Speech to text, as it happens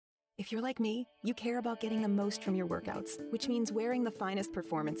If you're like me, you care about getting the most from your workouts, which means wearing the finest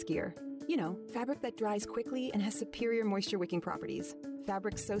performance gear. You know, fabric that dries quickly and has superior moisture-wicking properties.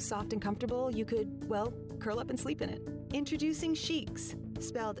 Fabric so soft and comfortable you could, well, curl up and sleep in it. Introducing Sheex,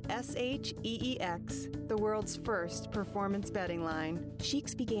 spelled S-H-E-E-X, the world's first performance bedding line.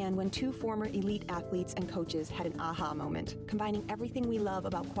 Sheex began when two former elite athletes and coaches had an aha moment, combining everything we love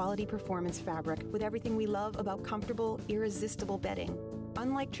about quality performance fabric with everything we love about comfortable, irresistible bedding.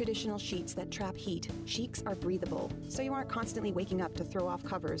 Unlike traditional sheets that trap heat, Sheex are breathable, so you aren't constantly waking up to throw off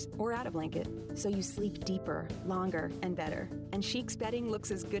covers or add a blanket, so you sleep deeper, longer, and better. And Sheex bedding looks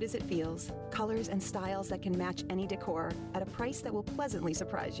as good as it feels. Colors and styles that can match any decor at a price that will pleasantly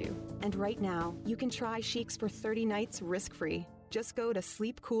surprise you. And right now, you can try Sheex for 30 nights risk-free. Just go to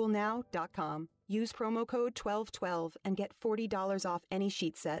sleepcoolnow.com. Use promo code 1212 and get $40 off any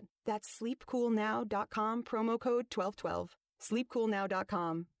sheet set. That's sleepcoolnow.com, promo code 1212.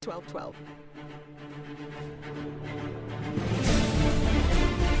 sleepcoolnow.com, 1212.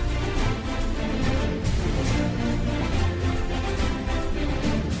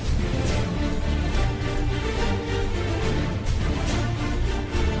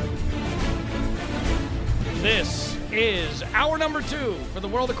 This is hour number 2 for the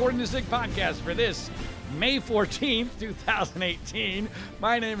World According to Zig podcast for this May 14th, 2018.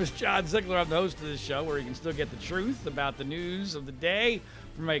 My name is John Ziegler. I'm the host of this show where you can still get the truth about the news of the day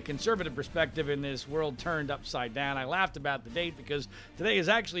from a conservative perspective in this world turned upside down. I laughed about the date because today is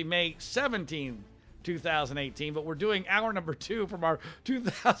actually May 17th, 2018, but we're doing hour number 2 from our May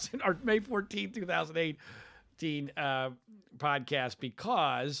 14th, 2018 podcast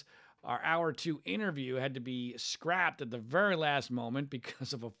because our hour 2 interview had to be scrapped at the very last moment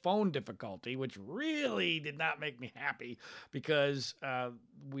because of a phone difficulty, which really did not make me happy because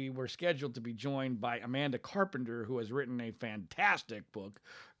we were scheduled to be joined by Amanda Carpenter, who has written a fantastic book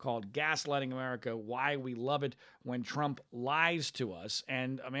called Gaslighting America, Why We Love It When Trump Lies to Us.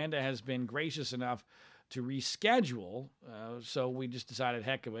 And Amanda has been gracious enough to reschedule, so we just decided,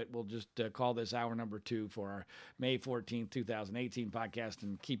 heck of it, we'll just call this hour number 2 for our May 14th, 2018 podcast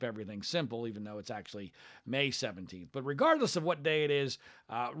and keep everything simple, even though it's actually May 17th. But regardless of what day it is,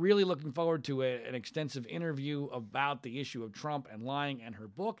 really looking forward to an extensive interview about the issue of Trump and lying and her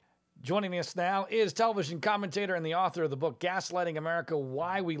book. Joining us now is television commentator and the author of the book Gaslighting America,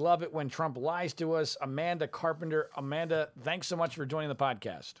 Why We Love It When Trump Lies to Us, Amanda Carpenter. Amanda, thanks so much for joining the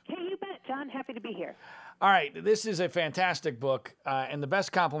podcast. Hey, you bet, John. Happy to be here. All right, this is a fantastic book, and the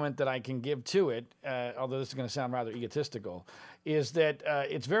best compliment that I can give to it, although this is going to sound rather egotistical, is that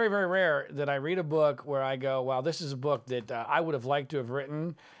it's very, very rare that I read a book where I go, wow, this is a book that I would have liked to have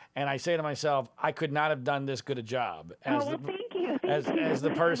written, and I say to myself, I could not have done this good a job. Thank you. As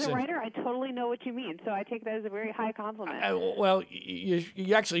the person. As a writer, I totally know what you mean, so I take that as a very high compliment. Well,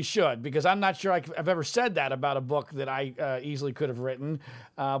 you actually should, because I'm not sure I've ever said that about a book that I easily could have written,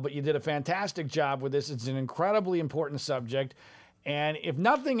 but you did a fantastic job with this. It's an incredibly important subject, and if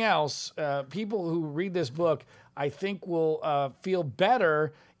nothing else, people who read this book, I think, will feel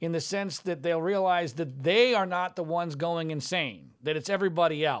better in the sense that they'll realize that they are not the ones going insane, that it's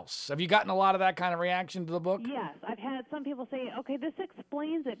everybody else. Have you gotten a lot of that kind of reaction to the book? Yes. I've had some people say, okay, this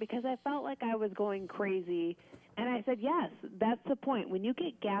explains it because I felt like I was going crazy. And I said, yes, that's the point. When you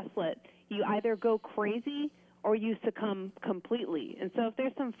get gaslit, you either go crazy or you succumb completely. And so if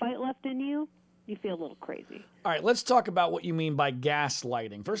there's some fight left in you, you feel a little crazy. All right, let's talk about what you mean by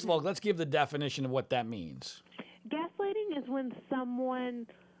gaslighting. First of all, let's give the definition of what that means. Gaslighting is when someone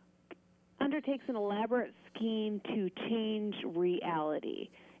undertakes an elaborate scheme to change reality.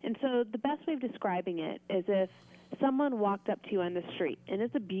 And so the best way of describing it is if someone walked up to you on the street, and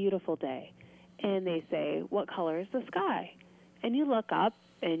it's a beautiful day, and they say, what color is the sky? And you look up,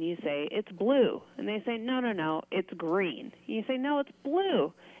 and you say, it's blue. And they say, no, it's green. You say, no, it's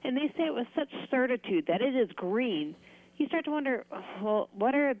blue. And they say it with such certitude that it is green. You start to wonder, well,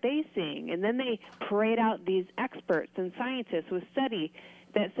 what are they seeing? And then they parade out these experts and scientists with study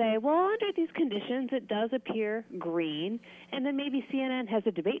that say, well, under these conditions, it does appear green. And then maybe CNN has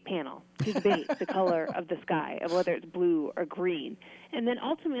a debate panel to debate the color of the sky, of whether it's blue or green. And then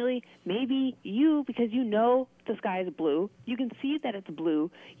ultimately, maybe you, because you know the sky is blue, you can see that it's blue,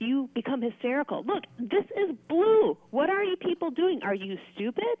 you become hysterical. Look, this is blue. What are you people doing? Are you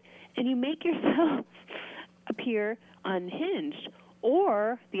stupid? And you make yourself appear unhinged.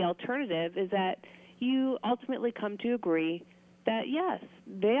 Or the alternative is that you ultimately come to agree that, yes,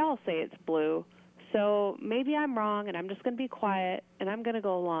 they all say it's blue, so maybe I'm wrong, and I'm just going to be quiet, and I'm going to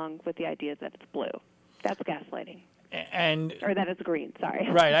go along with the idea that it's blue. That's gaslighting. And or that it's green. Sorry.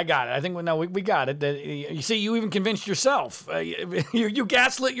 right, I got it. I think we got it. You see, you even convinced yourself. You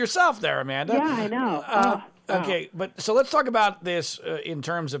gaslit yourself there, Amanda. Yeah, I know. Wow. Okay, but so let's talk about this in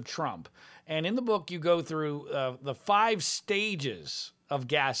terms of Trump. And in the book, you go through the 5 stages of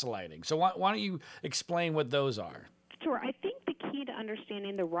gaslighting. So why don't you explain what those are? Sure. I think the key to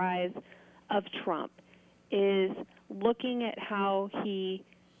understanding the rise of Trump is looking at how he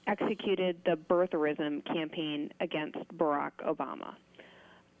executed the birtherism campaign against Barack Obama.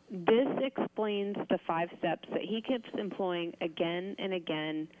 This explains the 5 steps that he keeps employing again and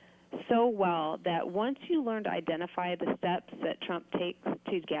again so well that once you learn to identify the steps that Trump takes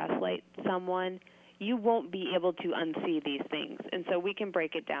to gaslight someone, you won't be able to unsee these things. And so we can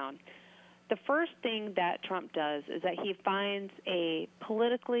break it down. The first thing that Trump does is that he finds a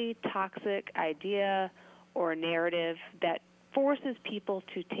politically toxic idea or narrative that forces people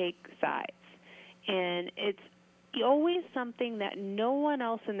to take sides. And it's always something that no one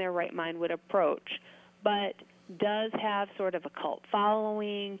else in their right mind would approach, but does have sort of a cult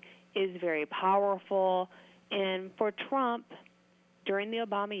following, is very powerful. And for Trump, during the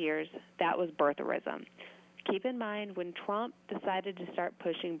Obama years, that was birtherism. Keep in mind, when Trump decided to start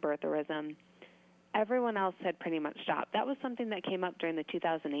pushing birtherism, everyone else had pretty much stopped. That was something that came up during the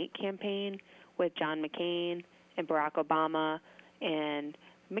 2008 campaign with John McCain and Barack Obama, and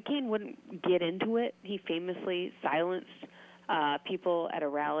McCain wouldn't get into it. He famously silenced people at a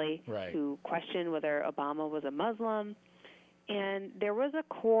rally who questioned whether Obama was a Muslim. And there was a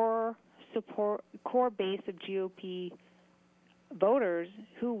core base of GOP voters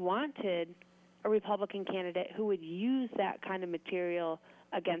who wanted a Republican candidate who would use that kind of material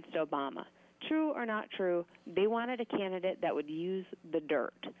against Obama. True or not true, they wanted a candidate that would use the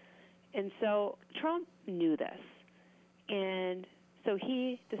dirt. And so Trump knew this. And so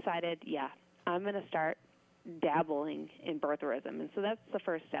he decided, I'm going to start dabbling in birtherism. And so that's the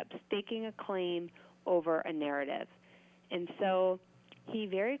first step, staking a claim over a narrative. And so he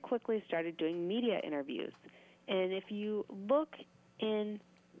very quickly started doing media interviews. And if you look in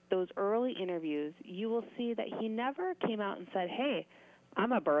those early interviews, you will see that he never came out and said, hey,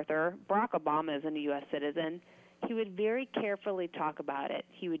 I'm a birther. Barack Obama isn't a U.S. citizen. He would very carefully talk about it.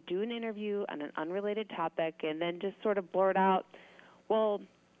 He would do an interview on an unrelated topic and then just sort of blurt out, well,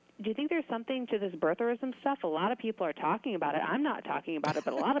 do you think there's something to this birtherism stuff? A lot of people are talking about it. I'm not talking about it,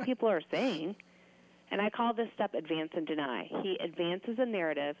 but a lot of people are saying. And I call this step advance and deny. He advances a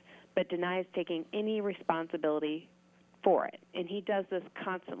narrative but denies taking any responsibility for it. And he does this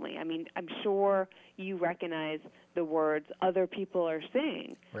constantly. I mean, I'm sure you recognize the words other people are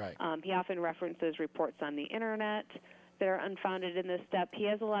saying. Right. He often references reports on the Internet that are unfounded in this step. He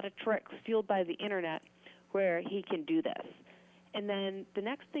has a lot of tricks fueled by the Internet where he can do this. And then the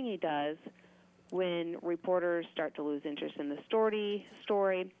next thing he does when reporters start to lose interest in the story,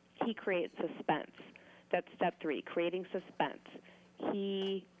 he creates suspense. That's step 3, creating suspense.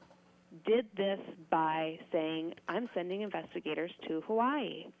 He did this by saying, I'm sending investigators to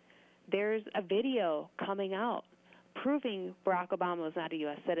Hawaii. There's a video coming out proving Barack Obama was not a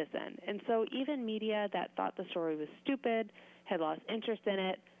U.S. citizen. And so even media that thought the story was stupid, had lost interest in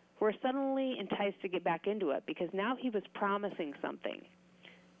it, were suddenly enticed to get back into it because now he was promising something.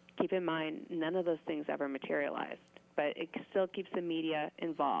 Keep in mind, none of those things ever materialized, but it still keeps the media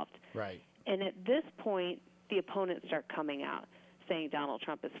involved. Right. And at this point, the opponents start coming out, saying Donald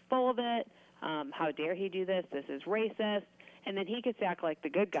Trump is full of it, how dare he do this is racist, and then he gets to act like the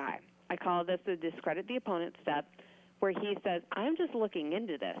good guy. I call this the discredit the opponent step, where he says, I'm just looking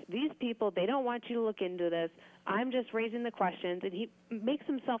into this. These people, they don't want you to look into this. I'm just raising the questions, and he makes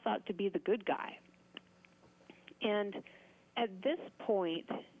himself out to be the good guy. And at this point,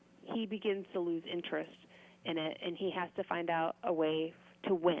 he begins to lose interest in it, and he has to find out a way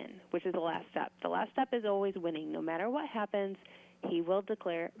to win, which is the last step. The last step is always winning. No matter what happens, he will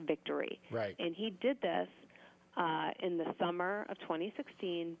declare victory. Right. And he did this in the summer of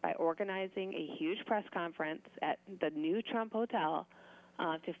 2016 by organizing a huge press conference at the new Trump Hotel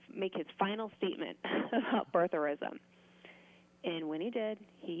to make his final statement about birtherism. And when he did,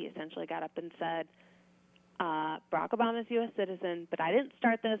 he essentially got up and said, Barack Obama's a U.S. citizen, but I didn't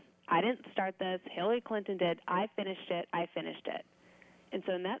start this. Hillary Clinton did. I finished it. And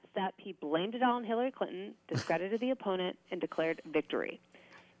so in that step, he blamed it all on Hillary Clinton, discredited the opponent, and declared victory.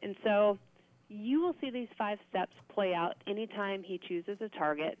 And so you will see these 5 steps play out anytime he chooses a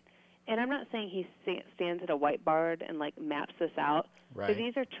target. And I'm not saying he stands at a whiteboard and, maps this out. Right. But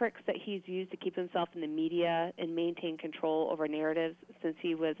these are tricks that he's used to keep himself in the media and maintain control over narratives since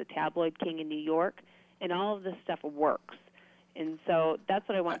he was a tabloid king in New York. And all of this stuff works. And so that's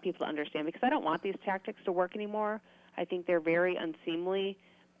what I want people to understand, because I don't want these tactics to work anymore. I think they're very unseemly,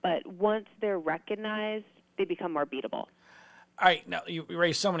 but once they're recognized, they become more beatable. All right, now you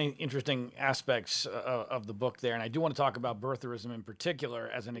raised so many interesting aspects of the book there, and I do want to talk about birtherism in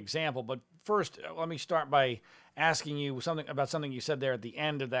particular as an example. But first, let me start by asking you something about something you said there at the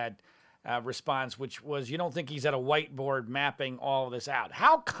end of that response, which was you don't think he's at a whiteboard mapping all of this out.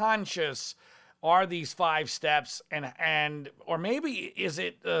 How conscious are these 5 steps, and or maybe is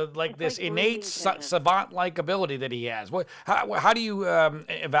it like this like innate savant-like ability that he has? How do you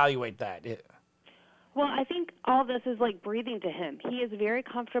evaluate that? Well, I think all this is like breathing to him. He is very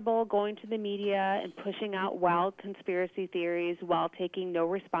comfortable going to the media and pushing out wild conspiracy theories while taking no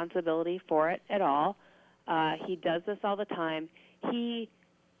responsibility for it at all. He does this all the time. He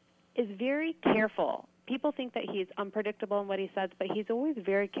is very careful. People think that he's unpredictable in what he says, but he's always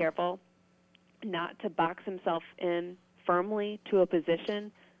very careful not to box himself in firmly to a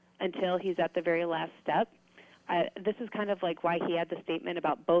position until he's at the very last step. This is kind of like why he had the statement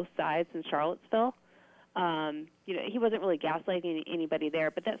about both sides in Charlottesville. He wasn't really gaslighting anybody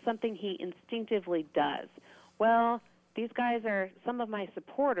there, but that's something he instinctively does. Well, these guys are some of my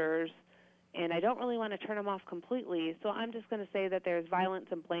supporters, and I don't really want to turn them off completely, so I'm just going to say that there's violence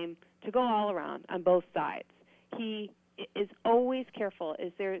and blame to go all around on both sides. He is always careful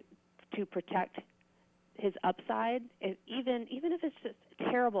to protect his upside, even if it's just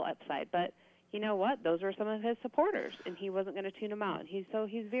terrible upside. But you know what? Those are some of his supporters, and he wasn't going to tune them out. He's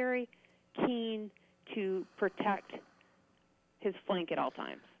very keen to protect his flank at all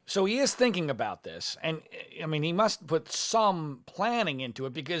times. So he is thinking about this, and I mean, he must put some planning into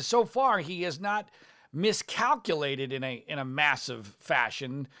it because so far he has not miscalculated in a massive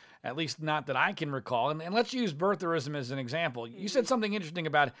fashion, at least not that I can recall. And let's use birtherism as an example. You said something interesting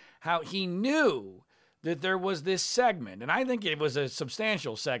about how he knew that there was this segment, and I think it was a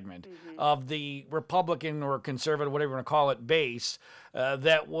substantial segment of the Republican or conservative, whatever you want to call it, base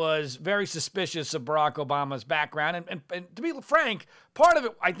that was very suspicious of Barack Obama's background. And to be frank, part of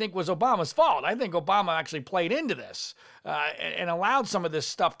it, I think, was Obama's fault. I think Obama actually played into this and allowed some of this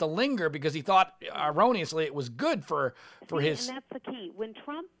stuff to linger because he thought, erroneously, it was good for his... And that's the key. When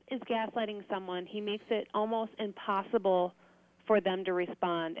Trump is gaslighting someone, he makes it almost impossible for them to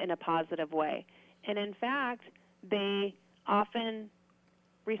respond in a positive way. And in fact, they often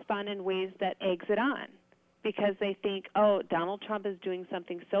respond in ways that eggs it on because they think, oh, Donald Trump is doing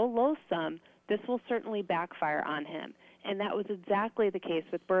something so loathsome, this will certainly backfire on him. And that was exactly the case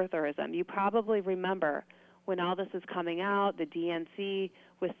with birtherism. You probably remember when all this is coming out, the DNC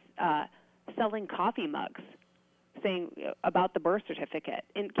was selling coffee mugs saying about the birth certificate.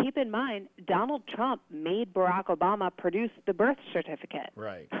 And keep in mind, Donald Trump made Barack Obama produce the birth certificate.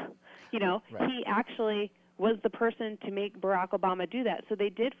 Right. Right. He actually was the person to make Barack Obama do that. So they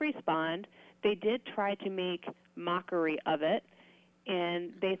did respond. They did try to make mockery of it.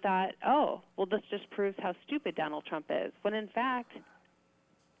 And they thought, oh, well, this just proves how stupid Donald Trump is. When in fact,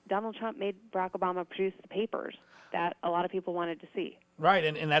 Donald Trump made Barack Obama produce the papers that a lot of people wanted to see. Right,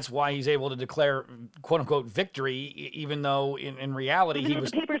 and that's why he's able to declare, quote-unquote, victory, even though in reality he was...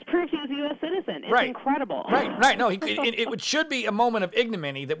 The papers prove he was a U.S. citizen. It's incredible. Right. No, it should be a moment of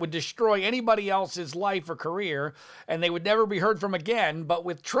ignominy that would destroy anybody else's life or career, and they would never be heard from again. But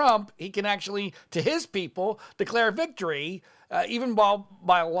with Trump, he can actually, to his people, declare victory, even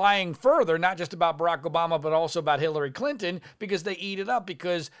by lying further, not just about Barack Obama, but also about Hillary Clinton, because they eat it up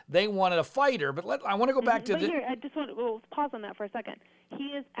because they wanted a fighter. But I want to go back to... Here, I just want to pause on that for a second. He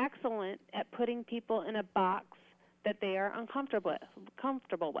is excellent at putting people in a box that they are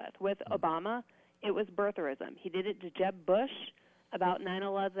uncomfortable with. With Obama, it was birtherism. He did it to Jeb Bush about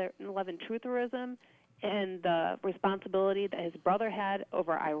 9/11 trutherism and the responsibility that his brother had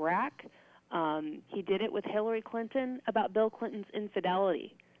over Iraq. He did it with Hillary Clinton about Bill Clinton's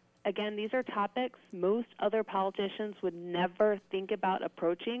infidelity. Again, these are topics most other politicians would never think about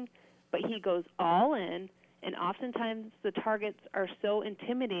approaching, but he goes all in, and oftentimes the targets are so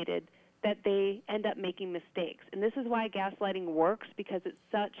intimidated that they end up making mistakes. And this is why gaslighting works, because it's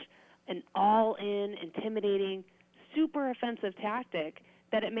such an all-in, intimidating, super offensive tactic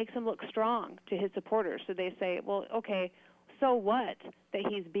that it makes him look strong to his supporters. So they say, well, okay, so what that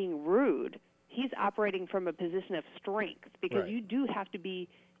he's being rude? He's operating from a position of strength, because you do have to be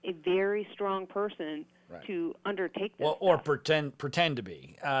a very strong person to undertake this. Or pretend to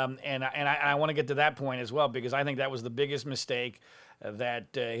be. And I want to get to that point as well, because I think that was the biggest mistake that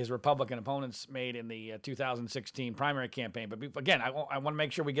his Republican opponents made in the 2016 primary campaign. But again, I want to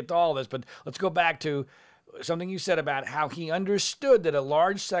make sure we get to all this, but let's go back to something you said about how he understood that a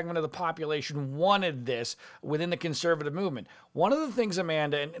large segment of the population wanted this within the conservative movement. One of the things,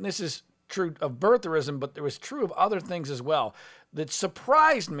 Amanda, and this is true of birtherism, but it was true of other things as well that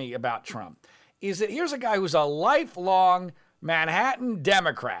surprised me about Trump is that here's a guy who's a lifelong Manhattan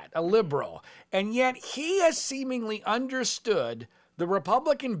Democrat, a liberal, and yet he has seemingly understood the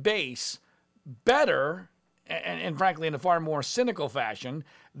Republican base better and frankly in a far more cynical fashion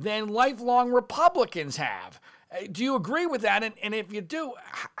than lifelong Republicans have. Do you agree with that? And if you do,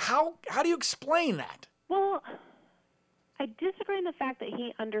 how do you explain that? Well, I disagree in the fact that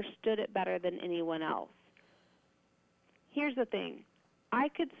he understood it better than anyone else. Here's the thing. I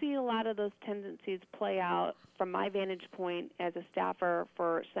could see a lot of those tendencies play out from my vantage point as a staffer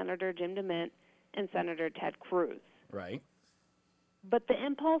for Senator Jim DeMint and Senator Ted Cruz. Right. But the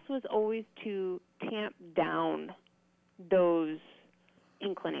impulse was always to tamp down those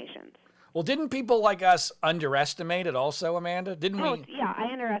inclinations. Well, didn't people like us underestimate it also, Amanda? Didn't we? Yeah,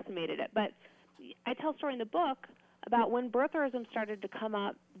 I underestimated it. But I tell a story in the book about when birtherism started to come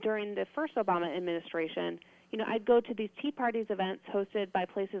up during the first Obama administration. You know, I'd go to these Tea Parties events hosted by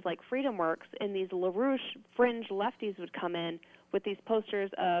places like Freedom Works, and these LaRouche fringe lefties would come in with these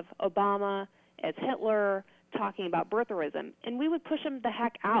posters of Obama as Hitler talking about birtherism, and we would push them the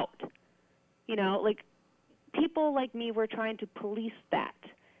heck out. You know, like people like me were trying to police that.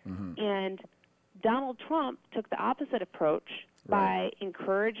 Mm-hmm. And Donald Trump took the opposite approach by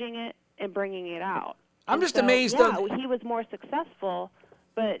encouraging it and bringing it out. I'm just amazed. Yeah, he was more successful,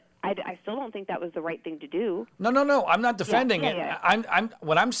 but I still don't think that was the right thing to do. No. I'm not defending it. Yeah.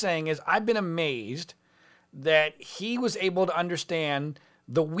 What I'm saying is I've been amazed that he was able to understand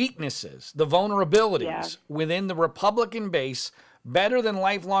the weaknesses, the vulnerabilities within the Republican base better than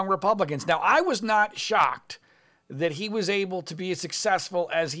lifelong Republicans. Now, I was not shocked that he was able to be as successful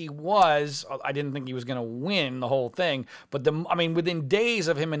as he was. I didn't think he was going to win the whole thing, but within days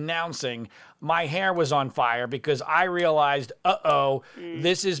of him announcing, my hair was on fire because I realized,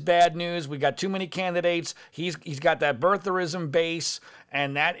 this is bad news. We got too many candidates. He's got that birtherism base,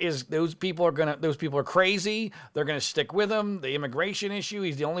 and those people are crazy. They're going to stick with him. The immigration issue,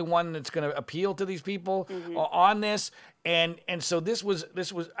 he's the only one that's going to appeal to these people on this. And so this was,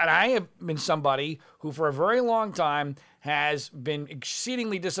 and I have been somebody who for a very long time has been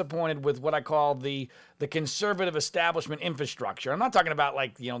exceedingly disappointed with what I call the conservative establishment infrastructure. I'm not talking about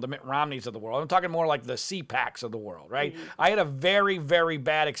the Mitt Romneys of the world. I'm talking more like the CPACs of the world, right? Mm-hmm. I had a very, very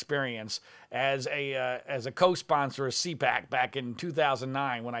bad experience as a co-sponsor of CPAC back in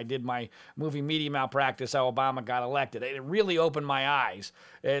 2009 when I did my movie Media Malpractice, How Obama Got Elected. It really opened my eyes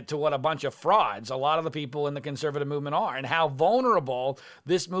to what a bunch of frauds a lot of the people in the conservative movement are and how vulnerable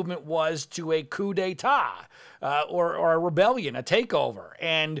this movement was to a coup d'etat or a rebellion, a takeover.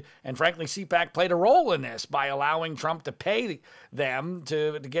 And frankly, CPAC played a role in this by allowing Trump to pay them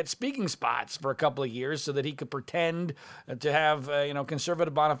to get speaking spots for a couple of years so that he could pretend to have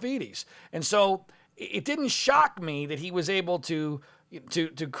conservative bona fides. And so it didn't shock me that he was able to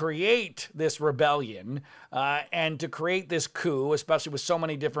create this rebellion and to create this coup, especially with so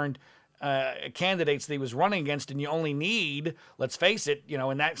many different candidates that he was running against, and you only need, let's face it,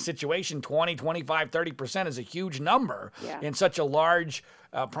 in that situation, 20, 25, 30% is a huge number in such a large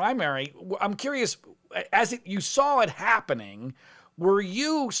primary. I'm curious, you saw it happening, were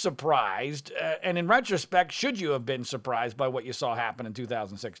you surprised? And in retrospect, should you have been surprised by what you saw happen in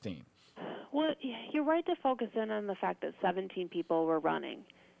 2016? Well, you're right to focus in on the fact that 17 people were running.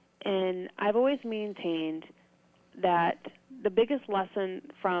 And I've always maintained that the biggest lesson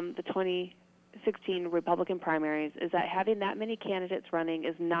from the 2016 Republican primaries is that having that many candidates running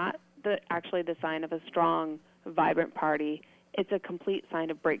is not actually the sign of a strong, vibrant party. It's a complete sign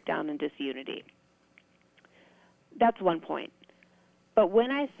of breakdown and disunity. That's one point. But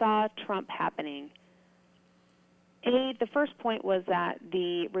when I saw Trump happening, the first point was that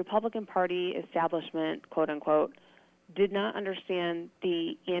the Republican Party establishment, quote unquote, did not understand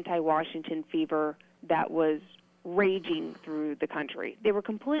the anti-Washington fever that was raging through the country. They were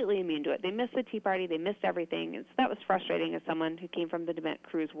completely immune to it. They missed the Tea Party. They missed everything. And so that was frustrating as someone who came from the DeMint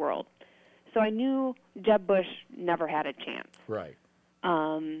Cruz world. So I knew Jeb Bush never had a chance. Right.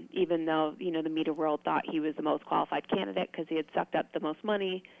 Even though, the media world thought he was the most qualified candidate because he had sucked up the most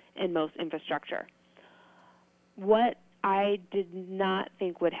money and most infrastructure. What I did not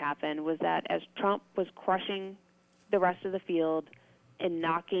think would happen was that as Trump was crushing the rest of the field and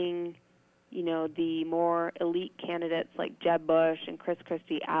knocking the more elite candidates like Jeb Bush and Chris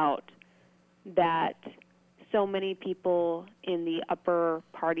Christie out, that so many people in the upper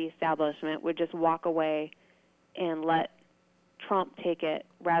party establishment would just walk away and let Trump take it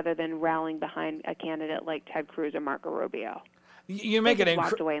rather than rallying behind a candidate like Ted Cruz or Marco Rubio. You make it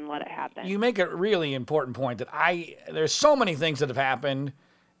walked away and let it happen. You make a really important point that there's so many things that have happened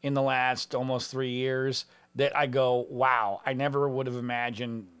in the last almost 3 years that I go, wow, I never would have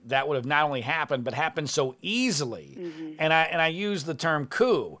imagined that would have not only happened, but happened so easily. Mm-hmm. And I use the term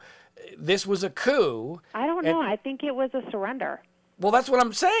coup. This was a coup. I don't know. I think it was a surrender. Well, that's what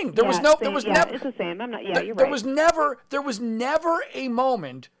I'm saying. There was same, never. It's the same. I'm not. Yeah, you're there right. There was never a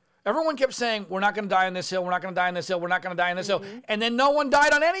moment. Everyone kept saying, "We're not going to die on this hill. We're not going to die on this hill. We're not going to die on this hill." And then no one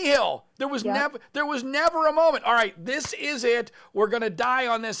died on any hill. There was never a moment. All right, this is it. We're going to die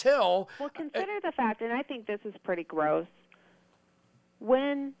on this hill. Well, consider the fact, and I think this is pretty gross.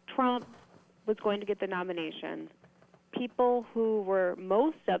 When Trump was going to get the nomination, people who were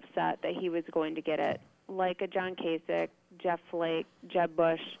most upset that he was going to get it, like a John Kasich, Jeff Flake, Jeb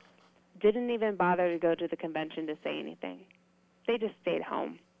Bush, didn't even bother to go to the convention to say anything. They just stayed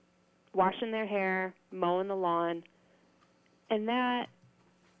home, washing their hair, mowing the lawn. And that,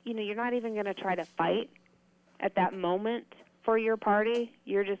 you're not even going to try to fight at that moment for your party.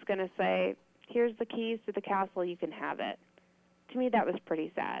 You're just going to say, here's the keys to the castle, you can have it. To me, that was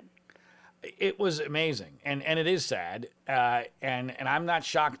pretty sad. It was amazing, and it is sad, and I'm not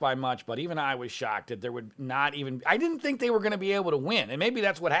shocked by much, but even I was shocked that there would not even, I didn't think they were going to be able to win, and maybe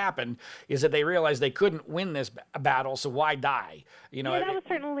that's what happened, is that they realized they couldn't win this battle, so why die? That was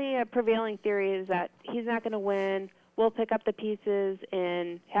certainly a prevailing theory, is that he's not going to win, we'll pick up the pieces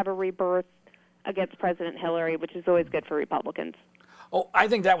and have a rebirth against President Hillary, which is always good for Republicans. Oh, I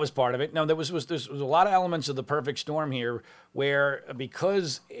think that was part of it. No, there was a lot of elements of the perfect storm here where,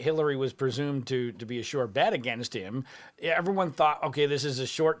 because Hillary was presumed to be a sure bet against him, everyone thought, okay, this is a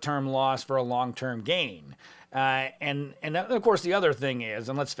short-term loss for a long-term gain. And of course, the other thing is,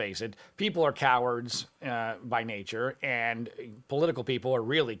 and let's face it, people are cowards by nature, and political people are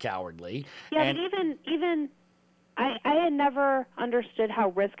really cowardly. Yeah, and even I had never understood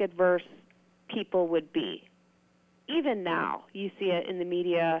how risk-adverse people would be. Even now, you see it in the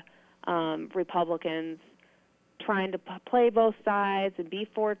media, Republicans trying to play both sides and be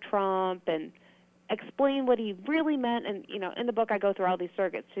for Trump and explain what he really meant. And, in the book I go through all these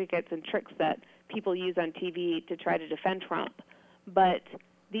circuits and tricks that people use on TV to try to defend Trump. But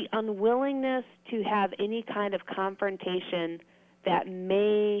the unwillingness to have any kind of confrontation that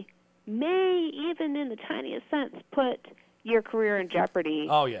may even in the tiniest sense put your career in jeopardy.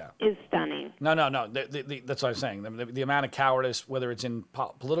 Oh, yeah. Is stunning. No. That's what I'm saying. The amount of cowardice, whether it's in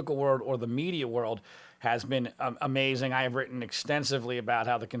political world or the media world, has been amazing. I have written extensively about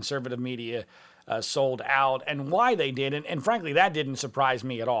how the conservative media sold out and why they did. And frankly, that didn't surprise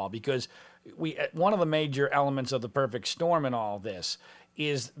me at all, because one of the major elements of the perfect storm in all this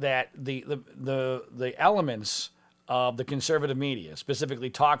is that the elements of the conservative media,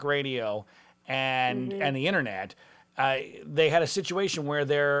 specifically talk radio and the internet, they had a situation where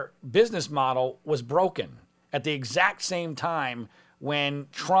their business model was broken at the exact same time when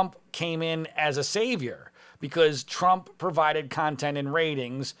Trump came in as a savior, because Trump provided content and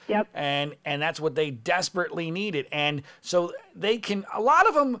ratings. Yep. And that's what they desperately needed. And so a lot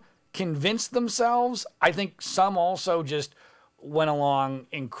of them convinced themselves. I think some also just went along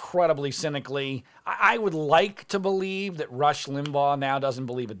incredibly cynically. I would like to believe that Rush Limbaugh now doesn't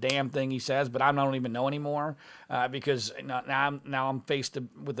believe a damn thing he says, but I don't even know anymore, because now I'm faced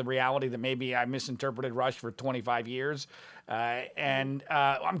with the reality that maybe I misinterpreted Rush for 25 years. And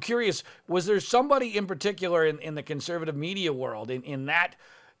I'm curious, was there somebody in particular in the conservative media world, in that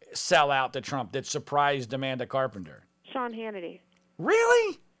sellout to Trump, that surprised Amanda Carpenter? Sean Hannity.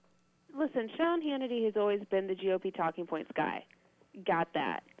 Really? Listen, Sean Hannity has always been the GOP talking points guy. Got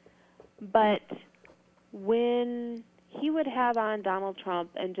that. But when he would have on Donald Trump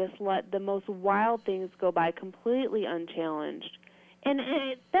and just let the most wild things go by completely unchallenged, and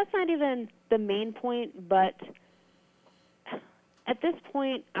that's not even the main point, but at this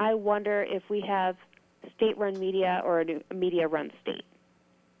point, I wonder if we have state-run media or a media-run state.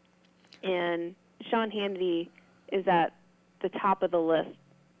 And Sean Hannity is at the top of the list,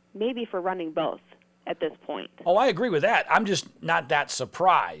 maybe for running both at this point. Oh, I agree with that. I'm just not that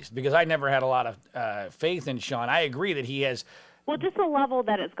surprised, because I never had a lot of faith in Sean. I agree that he has... Well, just the level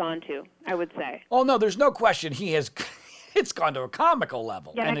that it's gone to, I would say. Oh, no, there's no question he has... It's gone to a comical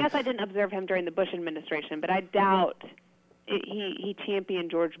level. Yeah, and I guess I didn't observe him during the Bush administration, but I doubt he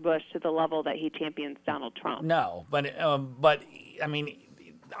championed George Bush to the level that he champions Donald Trump. No, but I mean...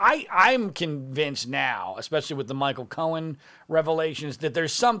 I'm convinced now, especially with the Michael Cohen revelations that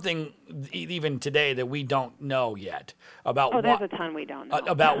there's something even today that we don't know yet about. Oh, there's a ton we don't know.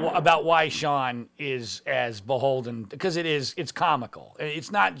 About why Sean is as beholden, because it's comical.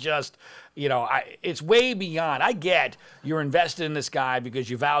 It's not just, it's way beyond. I get you're invested in this guy because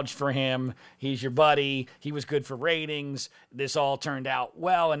you vouched for him. He's your buddy. He was good for ratings. This all turned out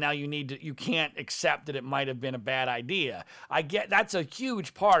well, and now you can't accept that it might have been a bad idea. I get that's a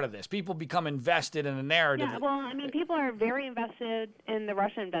huge part of this. People become invested in a narrative. Yeah, well, I mean, people are very invested in the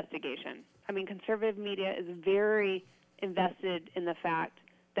Russia investigation. I mean, conservative media is very invested in the fact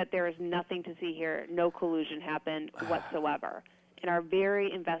that there is nothing to see here, no collusion happened whatsoever, and are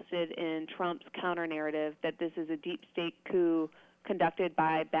very invested in Trump's counter-narrative that this is a deep state coup conducted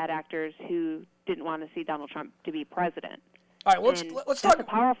by bad actors who didn't want to see Donald Trump to be president. All right, let's talk. That's a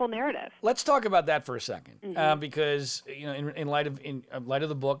powerful narrative. Let's talk about that for a second, because in light of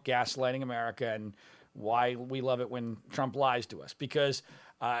the book "Gaslighting America" and why we love it when Trump lies to us, because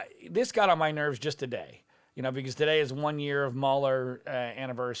this got on my nerves just today. Because today is 1 year of Mueller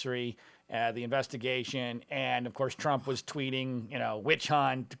anniversary, the investigation, and of course Trump was tweeting, witch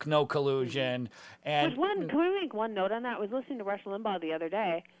hunt, no collusion. And can we make one note on that? I was listening to Rush Limbaugh the other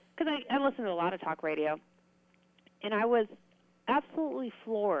day, because I listen to a lot of talk radio, and I was absolutely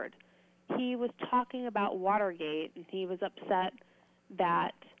floored. He was talking about Watergate, and he was upset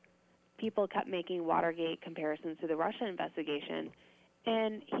that people kept making Watergate comparisons to the Russia investigation.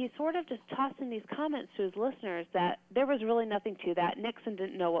 And he sort of just tossed in these comments to his listeners that there was really nothing to that. Nixon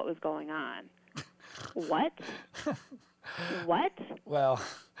didn't know what was going on. What? What? Well,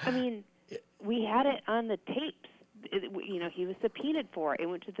 I mean, we had it on the tapes. He was subpoenaed for it. It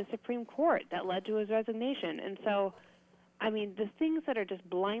went to the Supreme Court. That led to his resignation. And so, I mean, the things that are just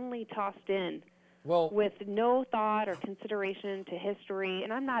blindly tossed in with no thought or consideration to history,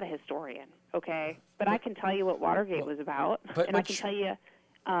 and I'm not a historian, okay? But I can tell you what Watergate was about, and I can tell you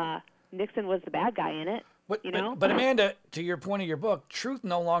Nixon was the bad guy in it, But Amanda, to your point of your book, truth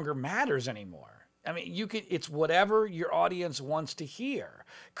no longer matters anymore. I mean, it's whatever your audience wants to hear.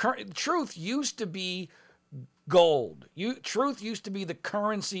 Truth used to be gold. Truth used to be the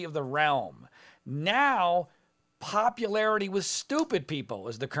currency of the realm. Now, popularity with stupid people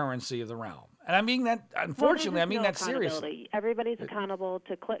is the currency of the realm. And I mean that, unfortunately, I mean that seriously. Everybody's accountable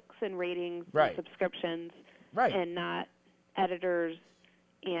to clicks and ratings and subscriptions, and not editors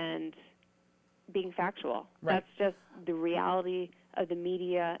and being factual. That's just the reality of the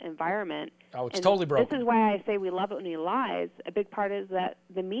media environment. Oh, it's totally broken. This is why I say we love it when he lies. A big part is that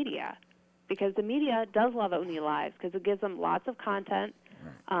the media, because the media does love it when he lies, because it gives them lots of content.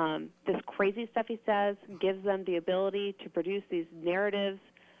 This crazy stuff he says gives them the ability to produce these narratives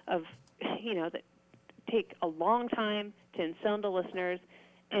of, that take a long time to instill into listeners,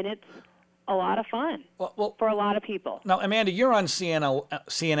 and it's a lot of fun for a lot of people. Now, Amanda, you're on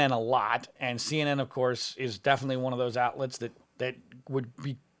CNN a lot, and CNN, of course, is definitely one of those outlets that would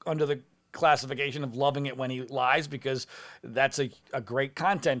be under the classification of loving it when he lies, because that's a great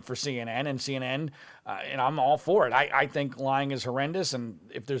content for CNN, and CNN, and I'm all for it. I think lying is horrendous, and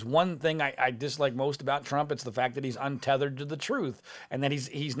if there's one thing I dislike most about Trump, it's the fact that he's untethered to the truth, and that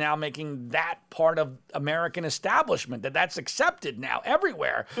he's now making that part of American establishment, that's accepted now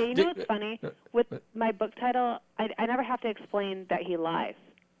everywhere. Yeah, you know what's funny? With my book title, I never have to explain that he lies.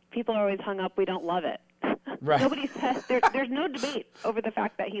 People are always hung up, we don't love it. Right. Nobody says there's no debate over the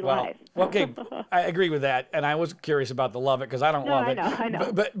fact that he lies. Okay, I agree with that, and I was curious about the love it because I don't love it. I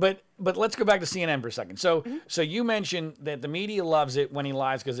know. But let's go back to CNN for a second. So so you mentioned that the media loves it when he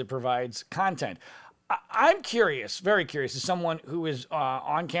lies because it provides content. I'm curious, very curious, as someone who is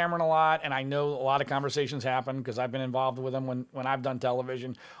on camera a lot, and I know a lot of conversations happen because I've been involved with them when I've done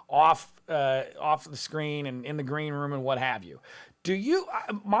television, off the screen and in the green room and what have you.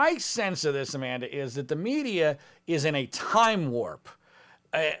 My sense of this, Amanda, is that the media is in a time warp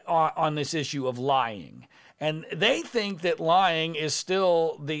on this issue of lying. And they think that lying is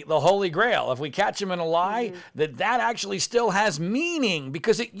still the holy grail. If we catch them in a lie, that actually still has meaning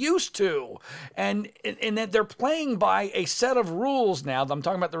because it used to. And that they're playing by a set of rules now, I'm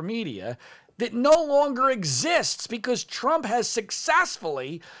talking about the media, that no longer exists because Trump has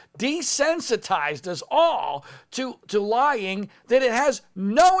successfully desensitized us all to lying, that it has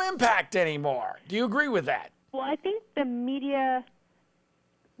no impact anymore. Do you agree with that? Well, I think the media's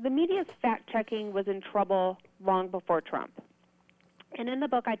fact-checking was in trouble long before Trump. And in the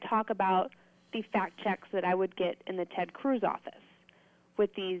book, I talk about the fact-checks that I would get in the Ted Cruz office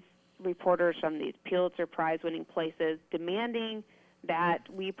with these reporters from these Pulitzer Prize-winning places demanding that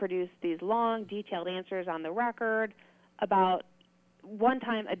we produce these long, detailed answers on the record about one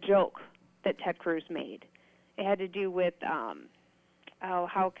time a joke that Ted Cruz made. it had to do with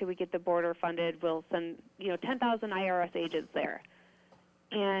how can we get the border funded? We'll send 10,000 IRS agents there,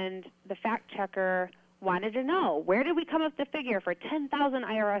 and the fact checker wanted to know, where did we come up with the figure for 10,000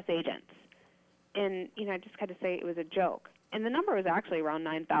 IRS agents? And I just had to say it was a joke. And the number was actually around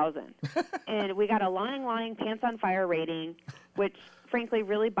 9,000. And we got a lying, pants on fire rating, which frankly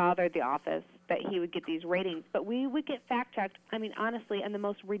really bothered the office that he would get these ratings. But we would get fact-checked, honestly, on the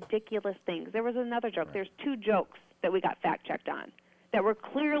most ridiculous things. There was another joke. There's 2 jokes that we got fact-checked on that were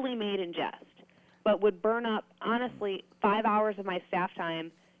clearly made in jest, but would burn up, honestly, 5 hours of my staff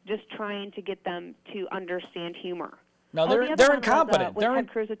time just trying to get them to understand humor. No, they're incompetent. When Ted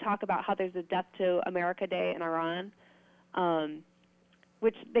Cruz would talk about how there's a Death to America Day in Iran,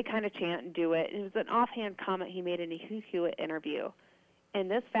 which they kind of chant and do it. It was an offhand comment he made in a Hugh Hewitt interview.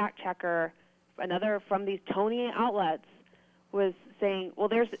 And this fact checker, another from these Tony outlets, was saying, well,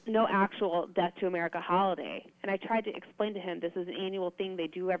 there's no actual Death to America holiday. And I tried to explain to him this is an annual thing they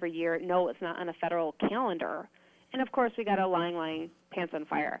do every year. No, it's not on a federal calendar. And, of course, we got a lying, pants on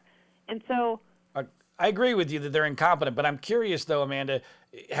fire. And so I agree with you that they're incompetent, but I'm curious, though, Amanda,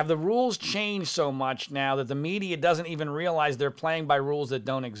 have the rules changed so much now that the media doesn't even realize they're playing by rules that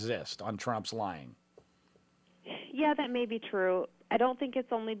don't exist on Trump's lying? Yeah, that may be true. I don't think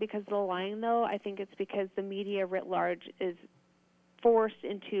it's only because of the lying, though. I think it's because the media writ large is forced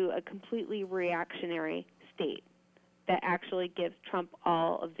into a completely reactionary state that actually gives Trump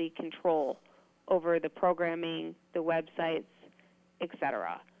all of the control over the programming, the websites,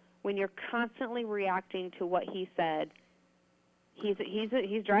 etc. When you're constantly reacting to what he said,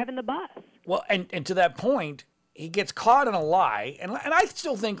 he's driving the bus. Well, and to that point, he gets caught in a lie, and I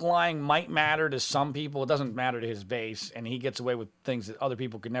still think lying might matter to some people. It doesn't matter to his base, and he gets away with things that other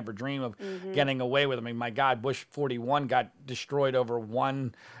people could never dream of getting away with. I mean, my God, Bush 41 got destroyed over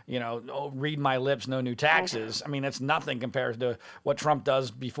one, read my lips, no new taxes. I mean, that's nothing compared to what Trump does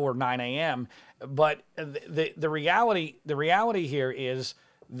before 9 a.m. But the reality here is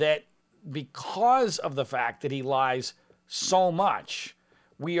that because of the fact that he lies so much,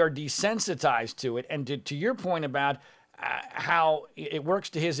 we are desensitized to it. And to your point about how it works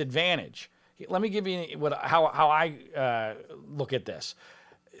to his advantage, let me give you how I look at this.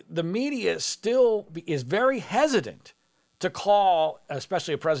 The media still is very hesitant to call,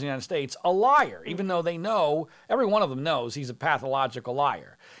 especially a president of the United States, a liar, even though they know, every one of them knows he's a pathological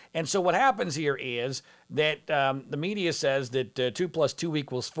liar. And so what happens here is that the media says that 2 +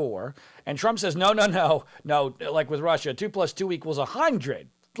 2 = 4, and Trump says, no, like with Russia, 2 + 2 = 100.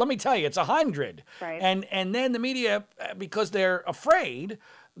 Let me tell you, it's 100. Right. And then the media, because they're afraid,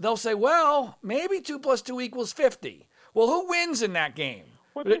 they'll say, well, maybe 2 + 2 = 50. Well, who wins in that game?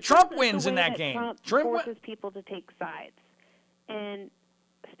 Well, Trump wins in that game. Trump forces people to take sides. And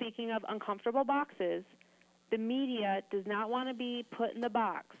speaking of uncomfortable boxes, the media does not want to be put in the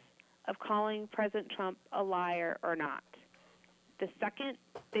box of calling President Trump a liar or not. The second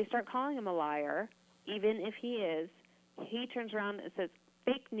they start calling him a liar, even if he is, he turns around and says,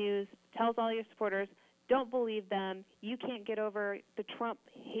 fake news, tells all your supporters, don't believe them. You can't get over the Trump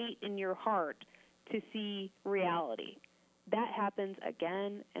hate in your heart to see reality. That happens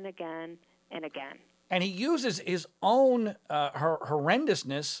again and again and again. And he uses his own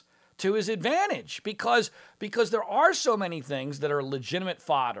horrendousness to his advantage because there are so many things that are legitimate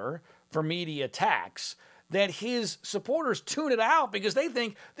fodder for media attacks that his supporters tune it out because they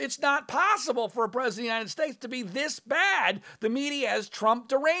think it's not possible for a president of the United States to be this bad. The media has Trump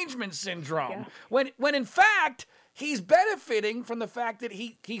derangement syndrome. Yeah. When in fact, he's benefiting from the fact that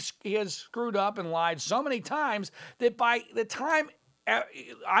he has screwed up and lied so many times that by the time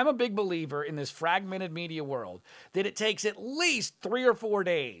I'm a big believer in this fragmented media world that it takes at least 3 or 4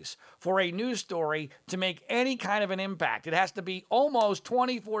 days for a news story to make any kind of an impact. It has to be almost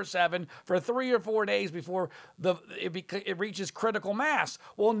 24/7 for 3 or 4 days before it reaches critical mass.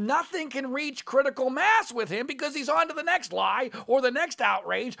 Well, nothing can reach critical mass with him because he's on to the next lie or the next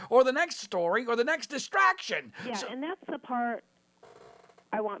outrage or the next story or the next distraction. Yeah, and that's the part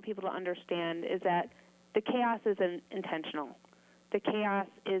I want people to understand is that the chaos isn't intentional. The chaos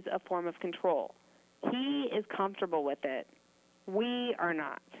is a form of control. He is comfortable with it. We are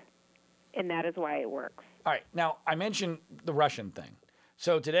not. And that is why it works. All right. Now, I mentioned the Russian thing.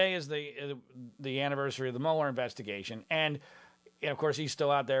 So today is the anniversary of the Mueller investigation. And, of course, he's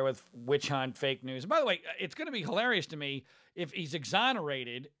still out there with witch hunt, fake news. And by the way, it's going to be hilarious to me if he's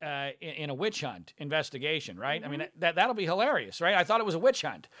exonerated in a witch hunt investigation, right? Mm-hmm. I mean, that'll be hilarious, right? I thought it was a witch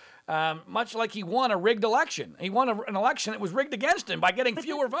hunt. Much like he won a rigged election. He won an election that was rigged against him by getting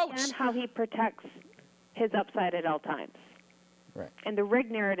fewer votes. And how he protects his upside at all times. Right. And the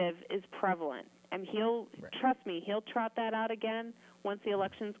rigged narrative is prevalent. And trust me, he'll trot that out again once the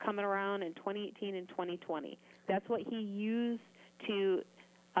election's coming around in 2018 and 2020. That's what he used to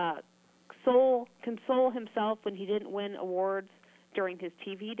console himself when he didn't win awards during his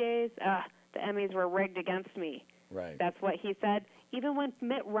TV days. The Emmys were rigged against me. Right. That's what he said. Even when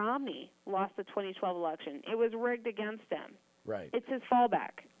Mitt Romney lost the 2012 election, it was rigged against him. Right. It's his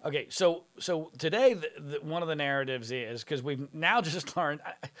fallback. Okay, so today one of the narratives is, because we've now just learned,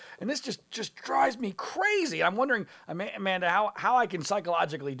 and this just drives me crazy. I'm wondering, Amanda, how I can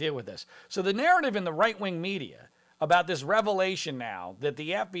psychologically deal with this. So the narrative in the right-wing media about this revelation now that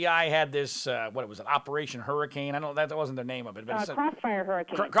the FBI had this, what was it, Operation Hurricane? I don't know, that wasn't the name of it. But Crossfire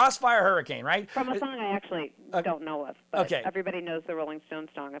Hurricane. Crossfire Hurricane, right? From a song I actually don't know of. But okay. Everybody knows the Rolling Stones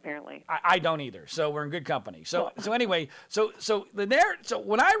song, apparently. I don't either, so we're in good company. So Cool. so anyway, so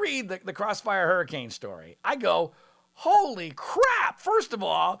when I read the Crossfire Hurricane story, I go, holy crap! First of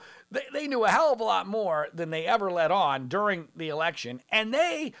all, they knew a hell of a lot more than they ever let on during the election, and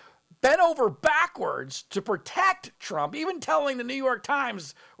they bent over backwards to protect Trump, even telling the New York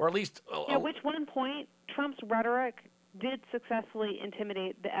Times, or at least... At which one point, Trump's rhetoric did successfully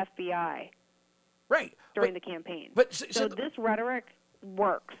intimidate the FBI right, during the campaign. But so this rhetoric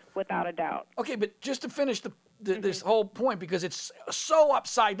works, without a doubt. Okay, but just to finish this whole point, because it's so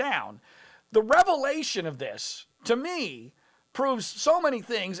upside down, the revelation of this, to me, proves so many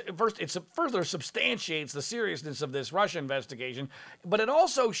things. First, it further substantiates the seriousness of this Russia investigation, but it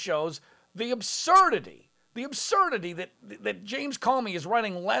also shows the absurdity that James Comey is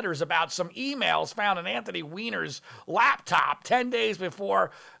writing letters about some emails found in Anthony Weiner's laptop 10 days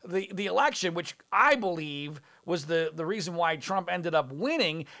before the election, which I believe was the reason why Trump ended up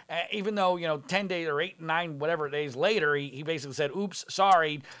winning, even though, 10 days or 8, 9, whatever days later, he basically said, oops,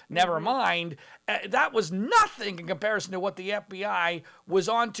 sorry, never mind. That was nothing in comparison to what the FBI was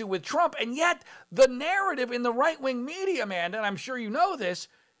onto with Trump. And yet the narrative in the right-wing media, Amanda, and I'm sure you know this,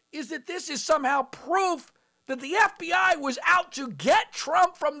 is that this is somehow proof that the FBI was out to get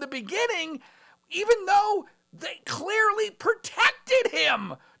Trump from the beginning, even though they clearly protected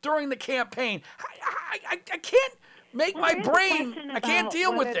him during the campaign. I can't make my brain, I can't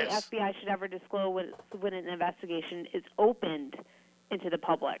deal with this. The FBI should ever disclose when an investigation is opened into the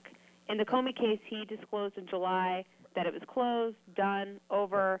public. In the Comey case, he disclosed in July that it was closed, done,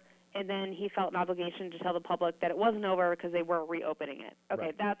 over, and then he felt an obligation to tell the public that it wasn't over because they were reopening it. Okay,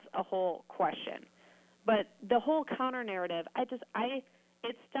 right. That's a whole question. But the whole counter-narrative,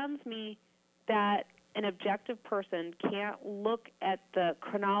 it stuns me that an objective person can't look at the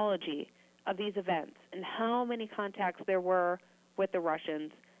chronology of these events and how many contacts there were with the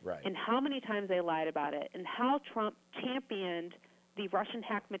Russians, right, and how many times they lied about it, and how Trump championed the Russian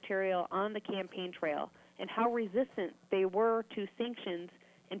hack material on the campaign trail, and how resistant they were to sanctions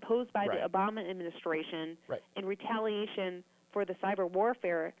imposed by right, the Obama administration right, in retaliation for the cyber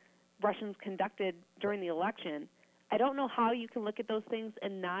warfare Russians conducted during the election. I don't know how you can look at those things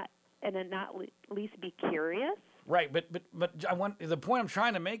and not at least be curious. Right, but the point I'm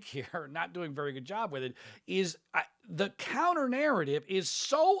trying to make here, not doing a very good job with it, is the counter narrative is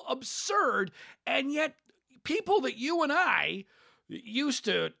so absurd, and yet people that you and I used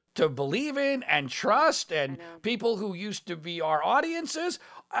to believe in and trust, and people who used to be our audiences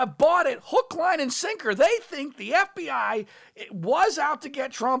have bought it hook, line, and sinker. They think the FBI was out to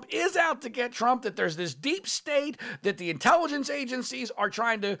get Trump, is out to get Trump, that there's this deep state, that the intelligence agencies are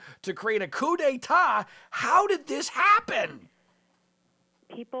trying to create a coup d'etat. How did this happen?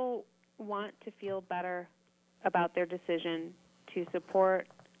 People want to feel better about their decision to support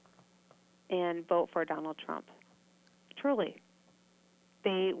and vote for Donald Trump. Truly.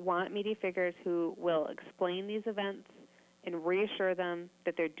 They want media figures who will explain these events and reassure them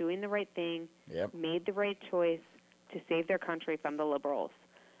that they're doing the right thing, made the right choice to save their country from the liberals.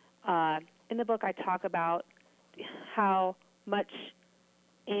 In the book, I talk about how much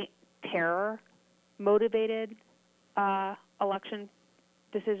terror motivated election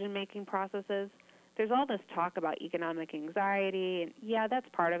decision-making processes. There's all this talk about economic anxiety, and yeah, that's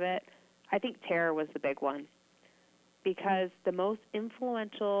part of it. I think terror was the big one, because the most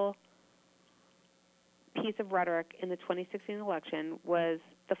influential piece of rhetoric in the 2016 election was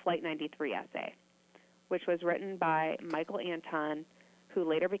the Flight 93 essay, which was written by Michael Anton, who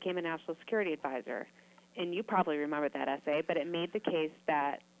later became a national security advisor. And you probably remember that essay, but it made the case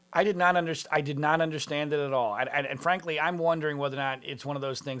that I did not understand it at all. And frankly, I'm wondering whether or not it's one of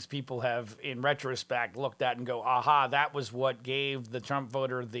those things people have, in retrospect, looked at and go, aha, that was what gave the Trump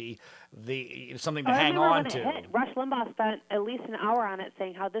voter the something to hang on to. Rush Limbaugh spent at least an hour on it,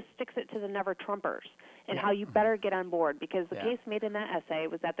 saying how this sticks it to the never-Trumpers. and how you better get on board, because the Yeah. case made in that essay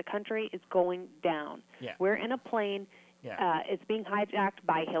was that the country is going down. Yeah. We're in a plane. Yeah. It's being hijacked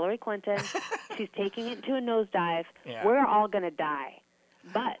by Hillary Clinton. She's taking it to a nosedive. Yeah. We're all going to die.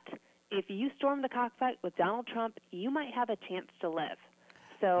 But if you storm the cockpit with Donald Trump, you might have a chance to live.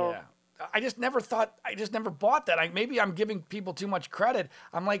 So Yeah. I just never bought that. Maybe I'm giving people too much credit.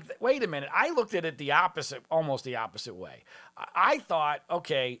 I'm like, wait a minute. I looked at it almost the opposite way. I thought,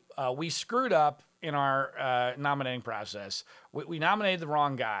 okay, we screwed up in our nominating process. We nominated the